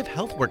Intuitive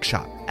Health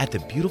Workshop at the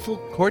beautiful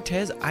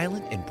Cortez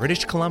Island in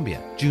British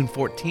Columbia, June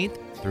 14th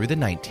through the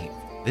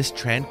 19th. This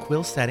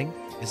tranquil setting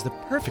is the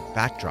perfect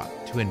backdrop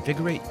to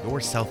invigorate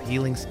your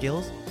self-healing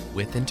skills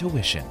with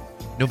intuition.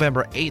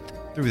 November 8th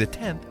through the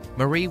 10th,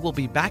 Marie will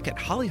be back at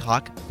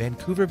Hollyhock,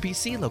 Vancouver,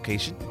 BC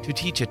location to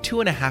teach a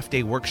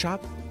 2.5-day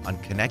workshop on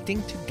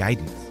connecting to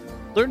guidance.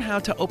 Learn how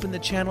to open the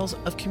channels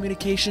of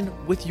communication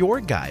with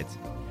your guides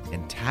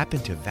and tap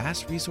into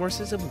vast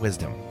resources of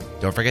wisdom.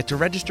 Don't forget to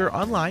register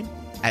online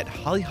at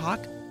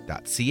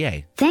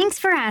hollyhock.ca. Thanks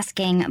for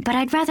asking, but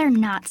I'd rather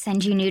not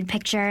send you nude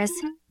pictures.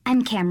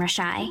 I'm camera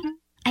shy.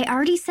 I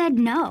already said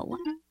no.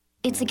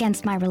 It's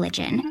against my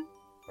religion.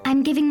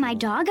 I'm giving my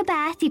dog a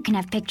bath. You can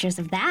have pictures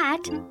of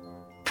that.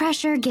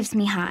 Pressure gives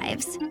me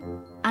hives.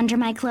 Under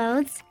my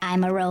clothes,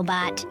 I'm a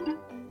robot.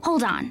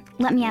 Hold on,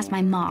 let me ask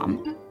my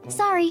mom.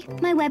 Sorry,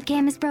 my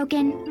webcam is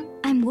broken.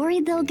 I'm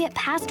worried they'll get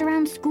passed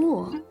around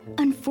school.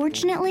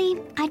 Unfortunately,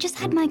 I just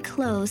had my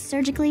clothes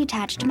surgically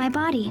attached to my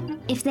body.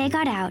 If they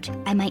got out,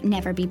 I might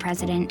never be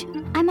president.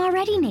 I'm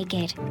already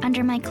naked,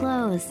 under my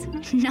clothes.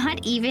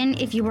 Not even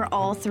if you were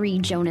all 3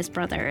 Jonas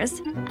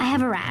Brothers. I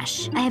have a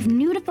rash. I have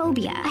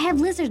nudophobia. I have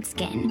lizard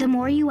skin. The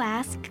more you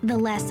ask, the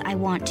less I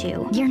want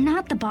to. You're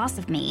not the boss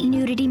of me.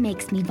 Nudity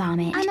makes me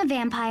vomit. I'm a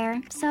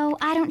vampire, so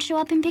I don't show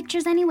up in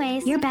pictures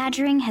anyways. Your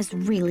badgering has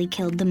really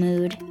killed the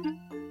mood.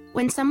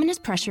 When someone is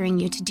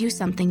pressuring you to do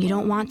something you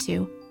don't want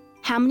to,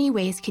 how many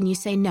ways can you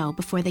say no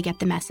before they get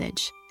the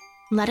message?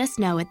 Let us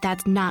know at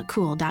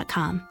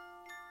that'snotcool.com.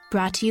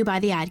 Brought to you by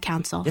the Ad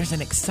Council. There's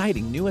an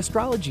exciting new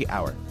astrology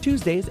hour,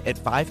 Tuesdays at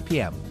 5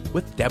 p.m.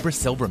 with Deborah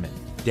Silberman.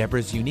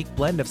 Deborah's unique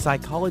blend of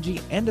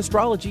psychology and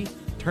astrology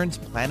turns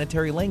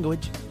planetary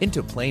language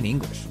into plain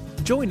English.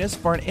 Join us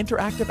for an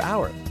interactive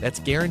hour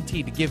that's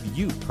guaranteed to give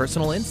you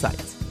personal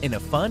insights in a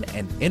fun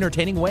and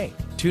entertaining way.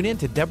 Tune in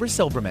to Deborah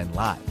Silberman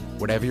live.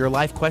 Whatever your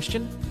life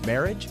question,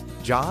 marriage,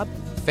 job,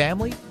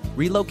 family,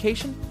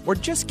 relocation, or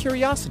just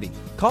curiosity,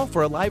 call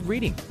for a live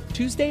reading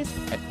Tuesdays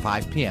at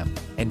 5 p.m.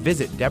 and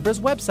visit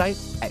Deborah's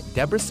website at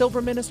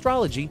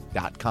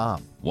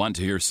deborahsilvermanastrology.com. Want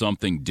to hear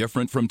something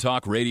different from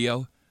talk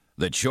radio?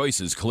 The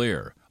choice is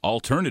clear.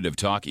 Alternative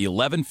Talk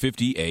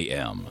 1150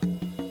 AM.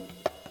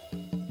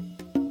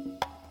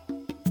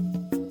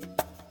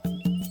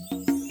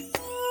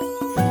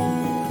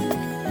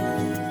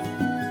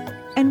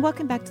 And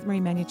welcome back to the Marie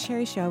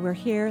Manuchehri Show. We're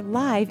here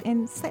live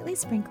in slightly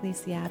sprinkly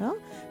Seattle,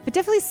 but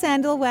definitely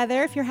sandal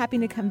weather if you're happy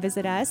to come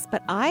visit us.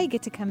 But I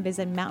get to come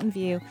visit Mountain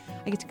View.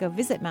 I get to go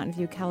visit Mountain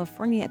View,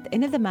 California at the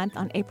end of the month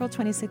on April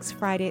 26th,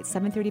 Friday at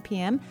 7:30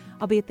 p.m.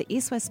 I'll be at the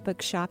East West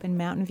Bookshop in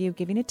Mountain View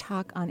giving a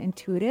talk on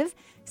intuitive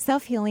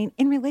self-healing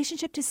in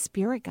relationship to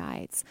spirit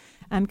guides.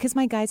 Because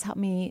my guides helped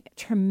me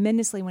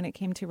tremendously when it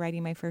came to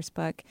writing my first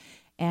book.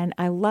 And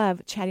I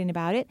love chatting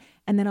about it.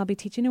 And then I'll be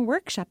teaching a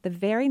workshop the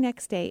very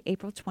next day,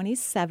 April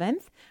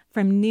 27th,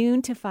 from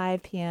noon to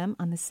 5 p.m.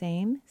 on the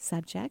same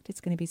subject.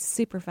 It's going to be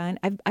super fun.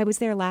 I was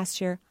there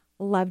last year,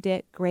 loved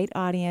it, great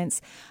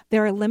audience.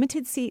 There are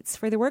limited seats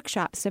for the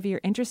workshop. So if you're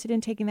interested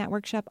in taking that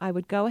workshop, I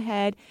would go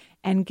ahead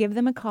and give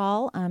them a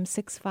call,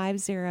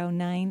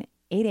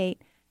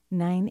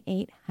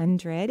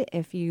 650-988-9800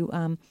 if you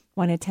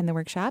want to attend the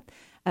workshop.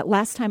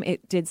 Last time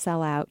it did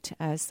sell out,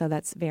 so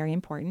that's very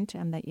important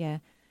that you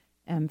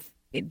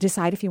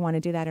decide if you want to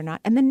do that or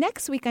not. And the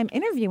next week, I'm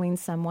interviewing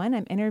someone.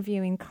 I'm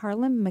interviewing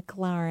Carla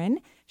McLaren.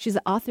 She's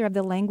the author of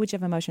The Language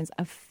of Emotions,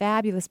 a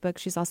fabulous book.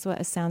 She's also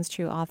a Sounds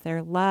True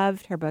author.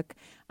 Loved her book.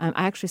 I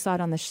actually saw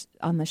it on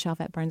the shelf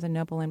at Barnes &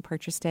 Noble and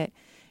purchased it,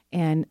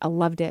 and I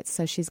loved it.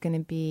 So she's going to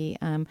be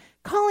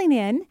calling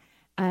in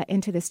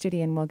into the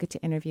studio, and we'll get to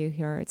interview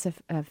her. It's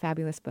a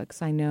fabulous book,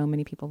 so I know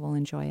many people will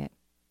enjoy it.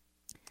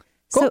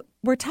 Cool. So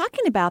we're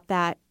talking about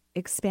that,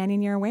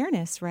 expanding your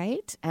awareness,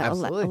 right?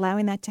 Absolutely.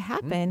 Allowing that to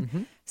happen.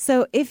 Mm-hmm.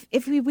 So if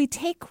we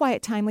take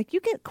quiet time, like you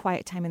get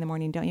quiet time in the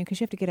morning, don't you?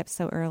 Because you have to get up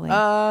so early.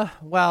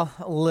 Well,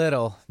 a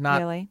little.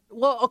 Not really.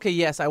 Well, okay,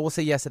 yes, I will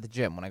say yes at the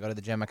gym. When I go to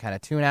the gym, I kind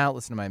of tune out,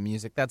 listen to my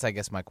music. That's, I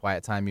guess, my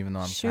quiet time, even though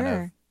I'm kind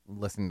of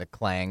listening to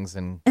clangs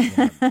and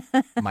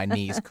my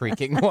knees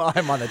creaking while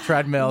I'm on the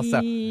treadmill. So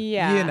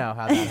Yeah. you know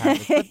how that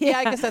happens. But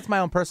I guess that's my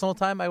own personal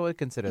time. I would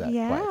consider that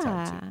quiet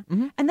time too.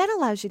 Mm-hmm. And that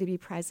allows you to be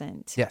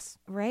present. Yes.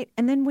 Right?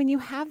 And then when you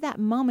have that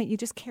moment, you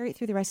just carry it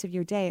through the rest of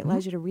your day. It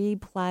allows you to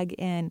re-plug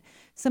in.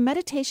 So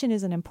meditation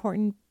is an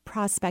important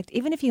prospect,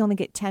 even if you only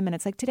get 10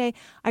 minutes. Like today,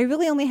 I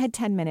really only had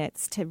 10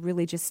 minutes to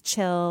really just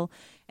chill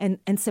and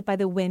sit by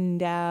the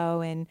window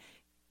and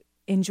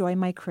enjoy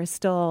my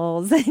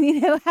crystals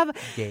and, have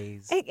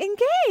gaze. And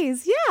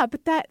gaze. Yeah.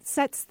 But that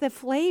sets the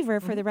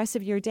flavor for the rest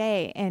of your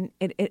day. And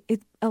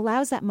it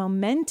allows that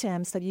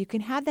momentum so that you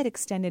can have that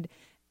extended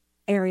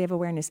area of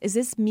awareness. Is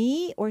this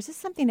me or is this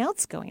something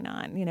else going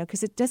on?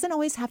 Because it doesn't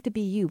always have to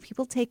be you.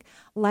 People take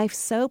life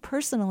so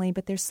personally,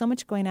 but there's so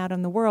much going out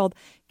in the world.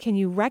 Can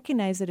you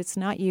recognize that it's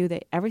not you,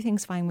 that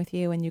everything's fine with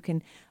you, and you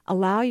can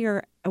allow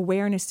your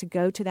awareness to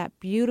go to that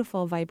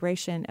beautiful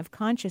vibration of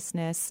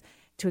consciousness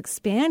to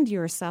expand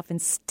yourself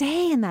and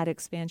stay in that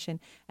expansion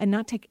and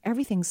not take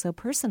everything so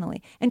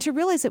personally. And to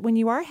realize that when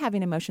you are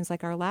having emotions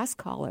like our last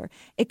caller,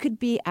 it could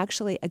be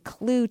actually a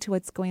clue to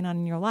what's going on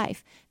in your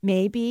life.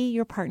 Maybe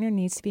your partner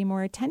needs to be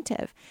more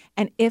attentive.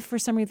 And if for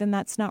some reason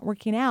that's not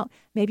working out,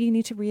 maybe you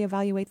need to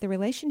reevaluate the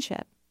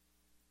relationship.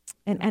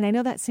 And I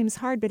know that seems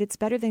hard, but it's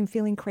better than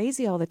feeling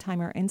crazy all the time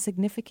or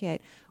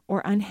insignificant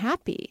or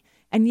unhappy.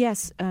 And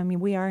yes,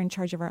 we are in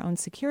charge of our own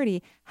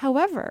security.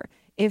 However,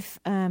 if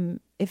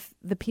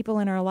the people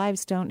in our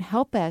lives don't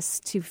help us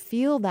to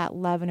feel that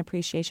love and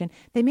appreciation,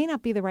 they may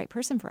not be the right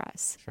person for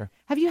us. Sure.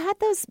 Have you had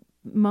those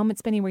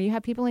moments, Benny, where you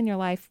have people in your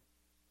life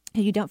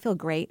who you don't feel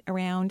great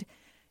around?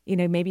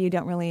 Maybe you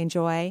don't really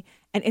enjoy,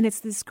 and it's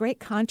this great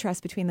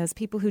contrast between those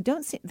people who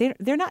don't see,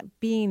 they're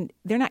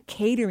not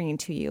catering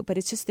to you, but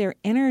it's just their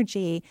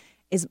energy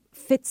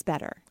fits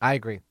better. I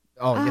agree.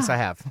 Oh, yes, I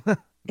have.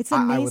 It's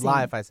amazing. I would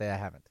lie if I say I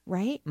haven't.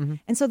 Right? Mm-hmm.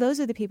 And so those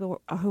are the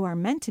people who are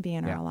meant to be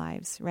in our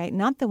lives, right?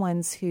 Not the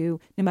ones who,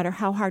 no matter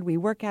how hard we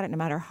work at it, no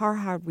matter how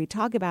hard we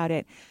talk about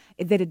it,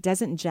 that it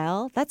doesn't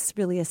gel. That's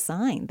really a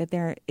sign that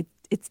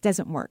it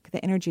doesn't work.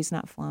 The energy's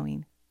not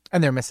flowing.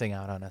 And they're missing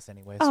out on us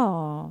anyways.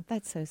 Oh,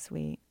 that's so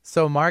sweet.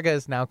 So Marga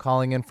is now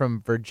calling in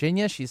from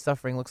Virginia. She's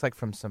suffering, looks like,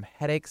 from some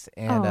headaches.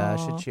 And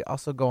should she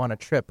also go on a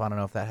trip? I don't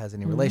know if that has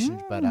any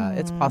relation, but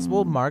it's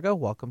possible. Marga,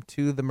 welcome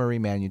to the Marie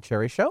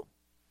Manuchehri Show.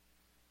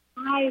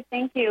 Hi,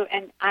 thank you.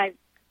 And I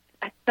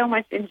so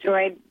much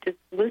enjoyed just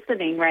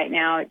listening right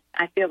now.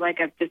 I feel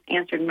like I've just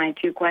answered my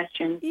 2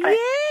 questions. But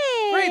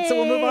Yay! Great, so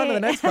we'll move on to the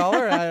next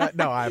caller.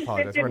 No, I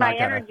apologize. We're not my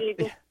energy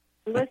just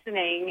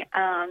listening.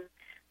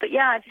 But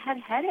yeah, I've had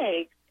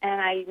headaches,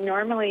 and I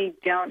normally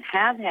don't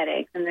have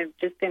headaches, and they've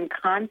just been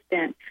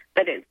constant.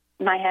 But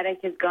my headache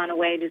has gone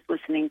away just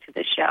listening to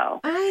the show.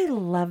 I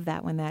love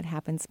that when that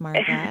happens,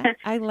 Marga.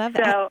 I love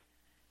that. So,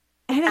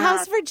 and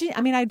how's Virginia?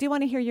 I mean, I do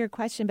want to hear your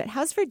question, but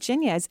how's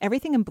Virginia? Is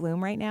everything in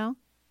bloom right now?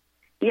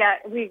 Yeah,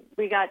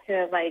 we got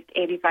to like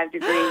 85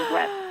 degrees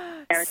west.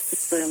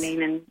 It's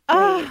blooming,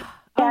 and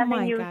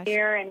having you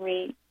here, and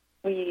we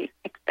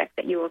expect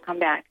that you will come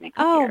back next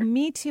year. Oh,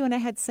 me too. And I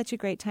had such a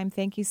great time.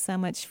 Thank you so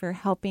much for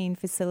helping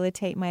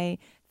facilitate my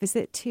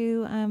visit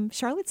to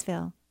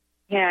Charlottesville.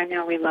 Yeah,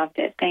 no, we loved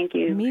it. Thank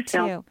you. Me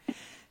too.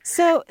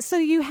 So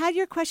you had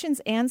your questions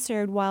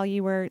answered while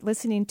you were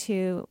listening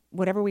to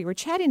whatever we were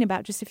chatting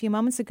about just a few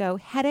moments ago.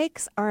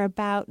 Headaches are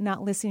about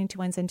not listening to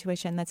one's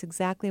intuition. That's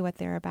exactly what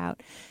they're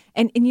about.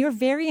 And you're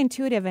very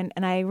intuitive. And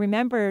I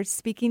remember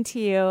speaking to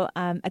you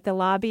at the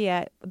lobby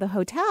at the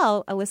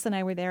hotel. Alyssa and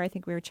I were there. I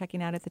think we were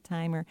checking out at the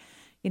time, or,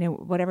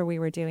 whatever we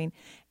were doing.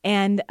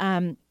 And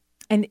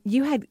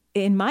you had,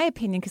 in my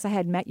opinion, because I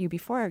had met you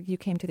before you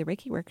came to the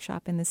Reiki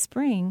workshop in the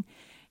spring,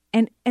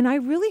 and I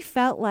really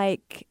felt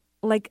like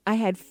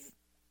I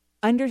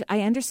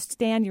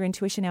understand your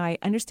intuition now. I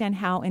understand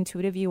how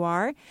intuitive you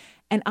are,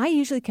 and I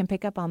usually can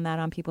pick up on that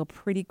on people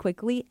pretty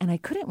quickly. And I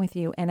couldn't with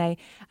you, and I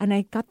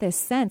got this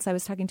sense. I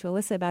was talking to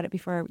Alyssa about it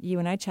before you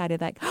and I chatted.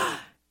 Like,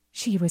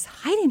 she was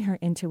hiding her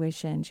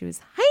intuition. She was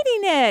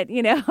hiding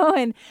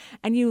it,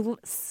 and you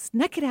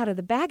snuck it out of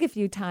the bag a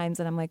few times.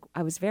 And I'm like,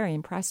 I was very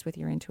impressed with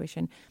your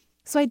intuition.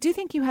 So I do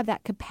think you have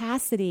that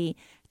capacity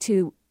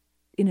to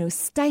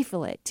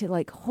stifle it, to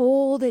like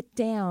hold it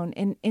down.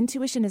 And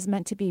intuition is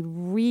meant to be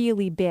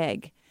really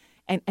big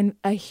and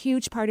a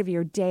huge part of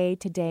your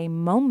day-to-day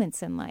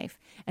moments in life.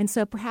 And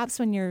so perhaps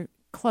when you're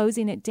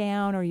closing it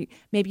down, or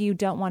maybe you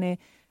don't want to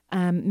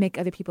make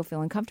other people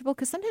feel uncomfortable,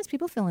 because sometimes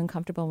people feel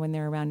uncomfortable when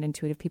they're around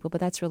intuitive people, but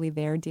that's really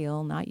their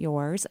deal, not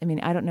yours. I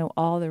mean, I don't know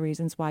all the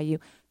reasons why you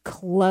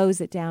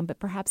close it down, but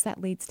perhaps that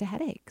leads to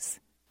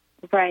headaches.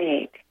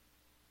 Right.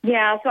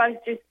 Yeah, so I was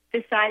just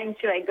deciding,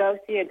 should I go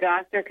see a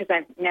doctor, because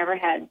I've never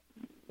had,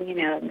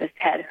 this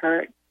head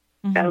hurt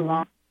so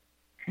long.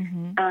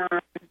 Mm-hmm.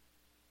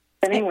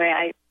 But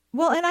anyway,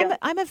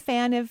 I'm a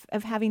fan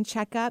of having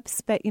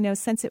checkups, but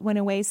since it went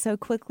away so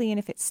quickly, and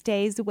if it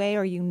stays away,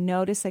 or you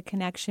notice a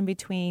connection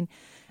between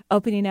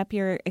opening up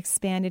your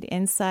expanded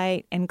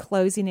insight and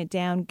closing it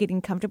down,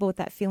 getting comfortable with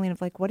that feeling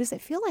of like, what does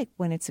it feel like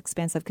when it's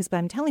expansive? Because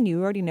I'm telling you,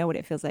 you already know what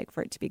it feels like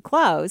for it to be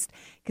closed,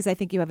 because I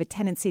think you have a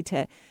tendency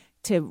to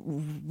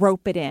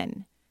rope it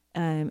in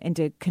and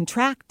to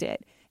contract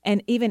it.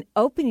 And even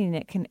opening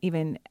it can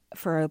even,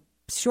 for a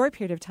short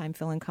period of time,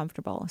 feel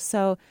uncomfortable.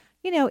 So,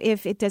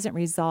 if it doesn't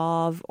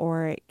resolve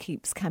or it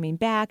keeps coming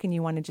back and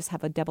you want to just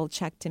have a double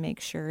check to make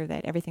sure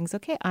that everything's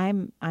okay,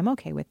 I'm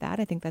okay with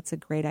that. I think that's a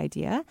great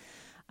idea.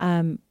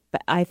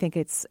 But I think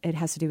it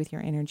has to do with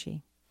your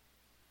energy.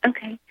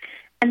 Okay.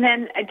 And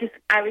then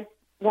I was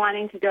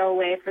wanting to go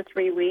away for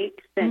 3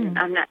 weeks, and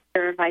I'm not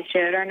sure if I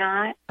should or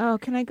not. Oh,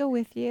 can I go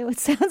with you? It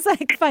sounds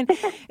like fun.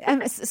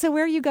 So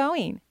where are you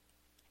going?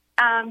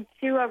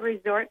 To a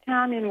resort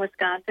town in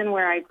Wisconsin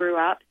where I grew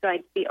up, so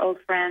I'd see old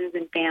friends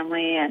and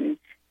family and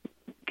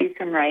do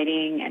some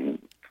writing and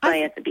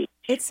play at the beach.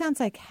 It sounds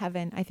like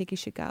heaven. I think you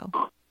should go.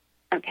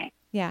 Okay.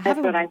 Yeah, that's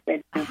what I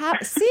said.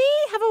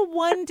 Have a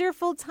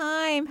wonderful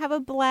time. Have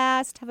a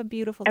blast. Have a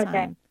beautiful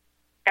time.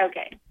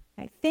 Okay.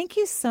 Thank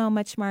you so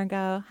much,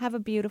 Margot. Have a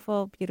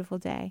beautiful, beautiful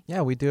day.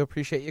 Yeah, we do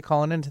appreciate you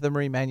calling into the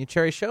Marie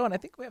Manuchehri Show, and I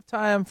think we have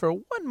time for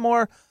one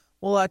more.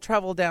 We'll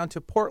travel down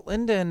to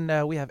Portland,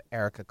 and we have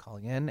Erica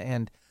calling in,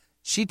 and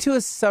she too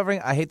is suffering.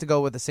 I hate to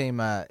go with the same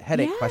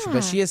headache question,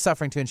 but she is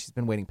suffering too, and she's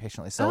been waiting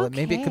patiently. So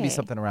maybe it could be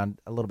something around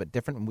a little bit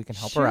different, and we can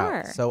help her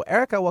out. So,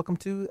 Erica, welcome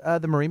to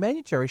the Marie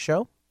Manuchehri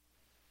Show.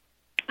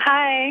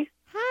 Hi.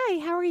 Hi,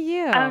 how are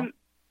you?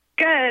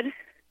 Good.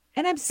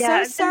 And I'm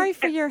so sorry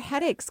for your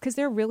headaches because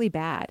they're really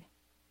bad.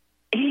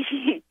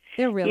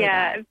 They're really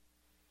bad.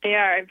 They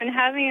are. I've been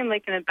having them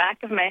in the back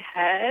of my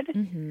head,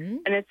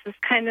 and it's this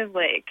kind of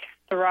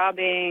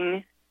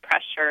throbbing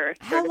pressure.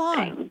 How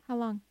long? How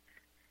long?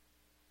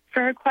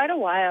 For quite a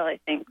while, I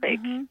think,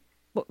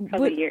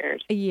 probably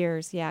years.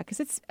 Years, yeah. Because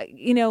it's,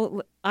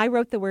 I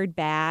wrote the word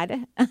bad.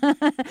 And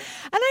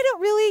I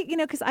don't really,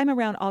 because I'm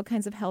around all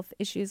kinds of health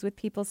issues with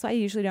people. So I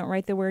usually don't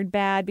write the word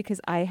bad because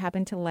I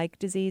happen to like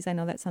disease. I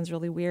know that sounds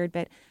really weird,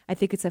 but I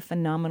think it's a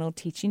phenomenal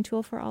teaching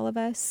tool for all of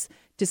us.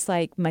 Just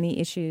like money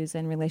issues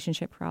and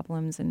relationship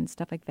problems and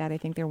stuff like that. I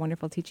think they're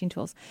wonderful teaching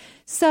tools.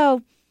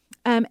 So,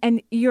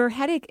 and your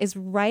headache is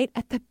right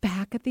at the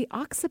back of the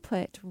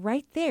occiput,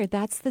 right there.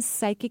 That's the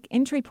psychic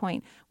entry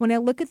point. When I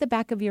look at the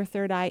back of your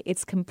third eye,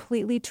 it's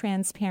completely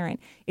transparent.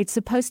 It's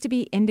supposed to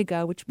be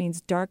indigo, which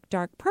means dark,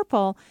 dark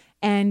purple.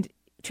 And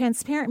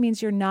transparent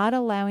means you're not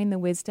allowing the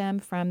wisdom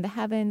from the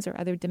heavens or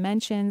other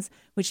dimensions,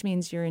 which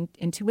means your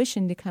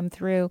intuition to come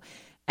through.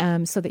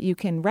 So that you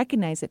can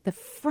recognize it. The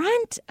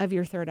front of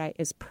your third eye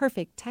is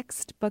perfect,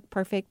 textbook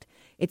perfect.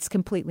 It's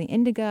completely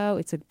indigo.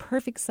 It's a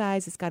perfect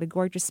size. It's got a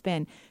gorgeous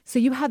spin. So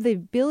you have the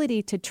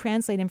ability to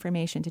translate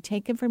information, to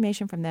take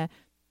information from the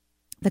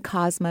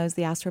cosmos,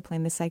 the astral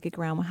plane, the psychic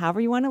realm, however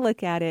you want to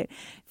look at it,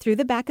 through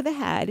the back of the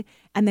head,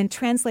 and then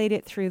translate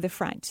it through the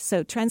front.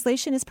 So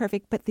translation is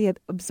perfect, but the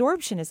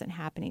absorption isn't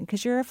happening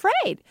because you're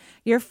afraid.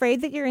 You're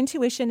afraid that your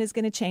intuition is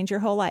going to change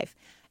your whole life.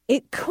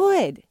 It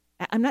could.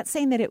 I'm not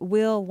saying that it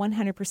will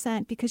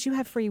 100% because you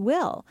have free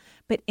will,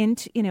 but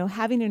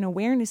having an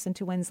awareness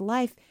into one's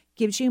life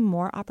gives you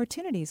more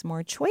opportunities,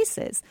 more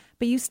choices,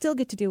 but you still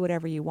get to do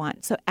whatever you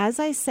want. So as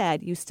I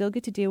said, you still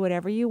get to do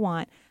whatever you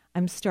want.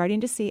 I'm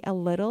starting to see a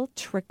little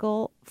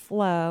trickle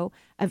flow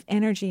of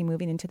energy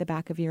moving into the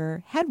back of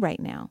your head right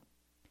now.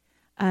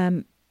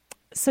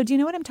 So do you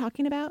know what I'm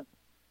talking about?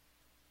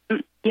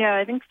 Yeah,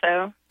 I think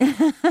so.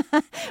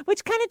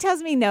 Which kind of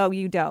tells me no,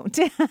 you don't,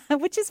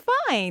 which is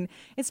fine.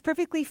 It's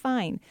perfectly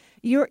fine.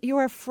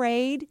 You're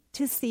afraid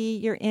to see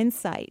your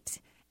insight.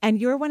 And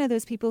you're one of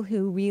those people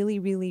who really,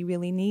 really,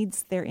 really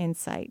needs their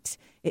insight.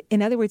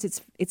 In other words,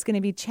 it's going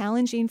to be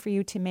challenging for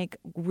you to make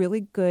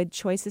really good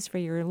choices for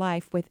your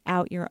life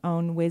without your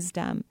own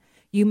wisdom.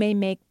 You may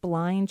make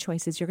blind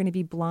choices. You're going to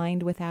be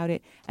blind without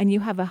it. And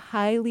you have a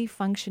highly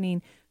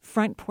functioning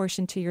front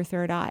portion to your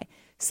third eye.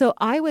 So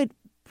I would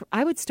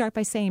start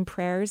by saying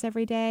prayers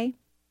every day.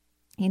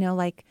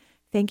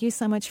 Thank you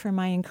so much for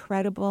my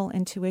incredible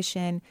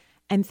intuition.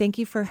 And thank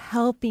you for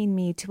helping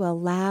me to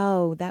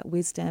allow that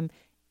wisdom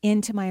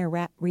into my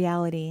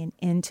reality and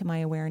into my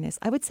awareness.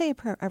 I would say a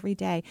prayer every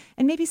day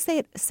and maybe say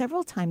it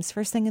several times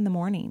first thing in the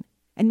morning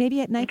and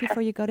maybe at night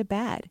before you go to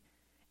bed.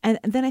 And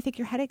then I think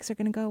your headaches are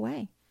going to go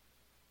away.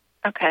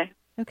 Okay.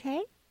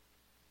 Okay?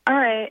 All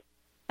right.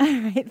 All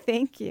right.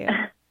 Thank you.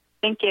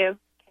 Thank you.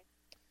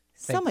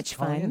 So much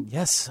fun.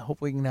 Yes.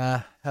 Hope we can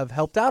have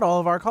helped out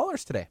all of our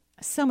callers today.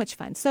 So much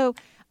fun. So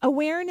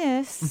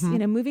awareness,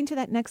 moving to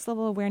that next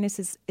level of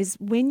awareness is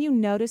when you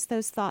notice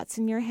those thoughts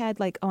in your head,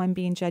 like, oh, I'm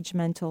being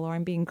judgmental or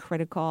I'm being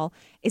critical,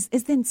 is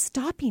then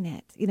stopping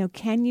it.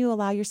 Can you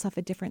allow yourself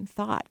a different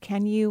thought?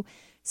 Can you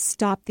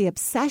stop the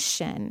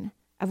obsession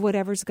of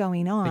whatever's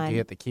going on? I think you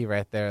hit the key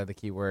right there, the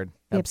key word.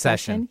 The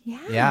obsession.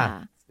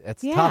 Yeah.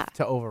 It's tough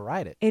to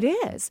override it. It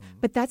is.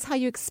 But that's how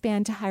you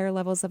expand to higher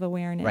levels of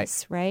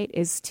awareness, right?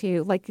 Is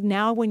to,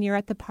 now when you're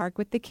at the park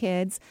with the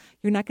kids,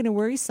 you're not going to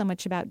worry so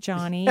much about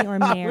Johnny or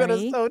Mary.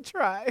 I'm going to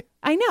try.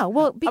 I know.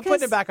 Well, because I'm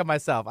putting it back on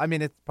myself. I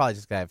mean, it's probably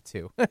just going to have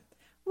two.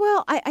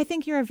 Well, I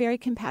think you're a very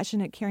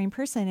compassionate, caring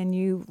person, and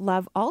you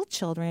love all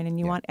children, and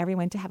you want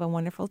everyone to have a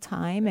wonderful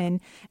time, and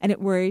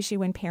it worries you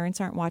when parents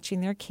aren't watching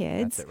their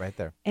kids. That's it right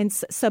there. And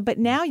but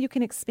now you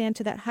can expand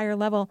to that higher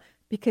level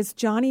because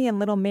Johnny and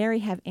little Mary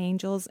have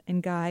angels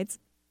and guides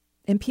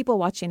and people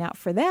watching out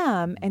for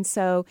them. And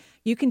so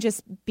you can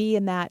just be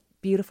in that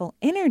beautiful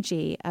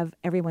energy of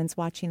everyone's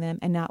watching them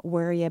and not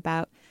worry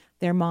about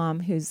their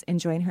mom who's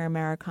enjoying her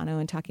Americano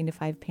and talking to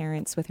 5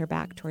 parents with her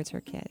back towards her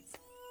kids.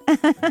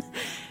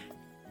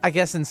 I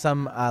guess in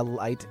some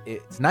light,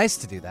 it's nice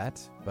to do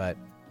that, but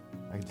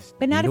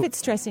But not if it's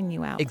stressing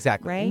you out.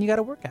 Exactly. Right? And you got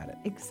to work at it.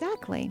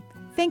 Exactly.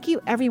 Thank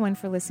you, everyone,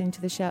 for listening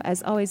to the show.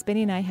 As always,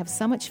 Benny and I have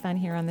so much fun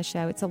here on the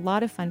show. It's a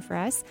lot of fun for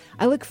us.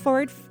 I look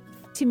forward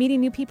to meeting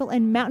new people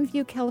in Mountain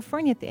View,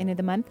 California at the end of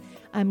the month.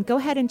 Go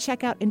ahead and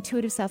check out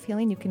Intuitive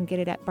Self-Healing. You can get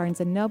it at Barnes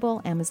 &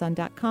 Noble,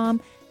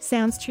 Amazon.com,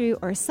 Sounds True,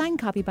 or a signed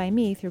copy by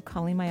me through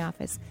calling my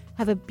office.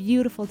 Have a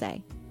beautiful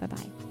day.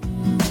 Bye-bye.